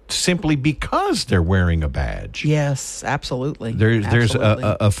increased simply because they're wearing a badge. Yes, absolutely. There's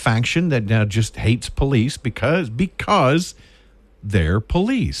a faction that now just hates police because they're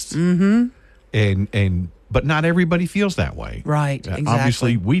police. Mm-hmm. But not everybody feels that way. Right, exactly.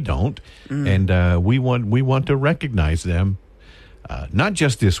 Obviously, we don't. And we want to recognize them, not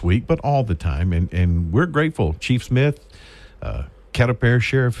just this week, but all the time. And we're grateful. Chief Smith, Caterpillar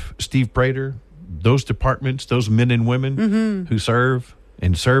Sheriff Steve Prater, those departments, those men and women who serve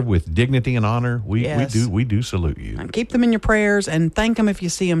with dignity and honor, we do salute you. And keep them in your prayers and thank them if you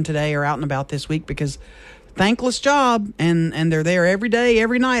see them today or out and about this week, because thankless job, and they're there every day,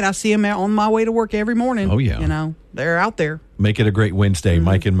 every night. I see them out on my way to work every morning. Oh, yeah. You know, they're out there. Make it a great Wednesday.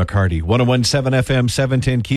 Mike and McCarty, 101.7 FM, 710 Q.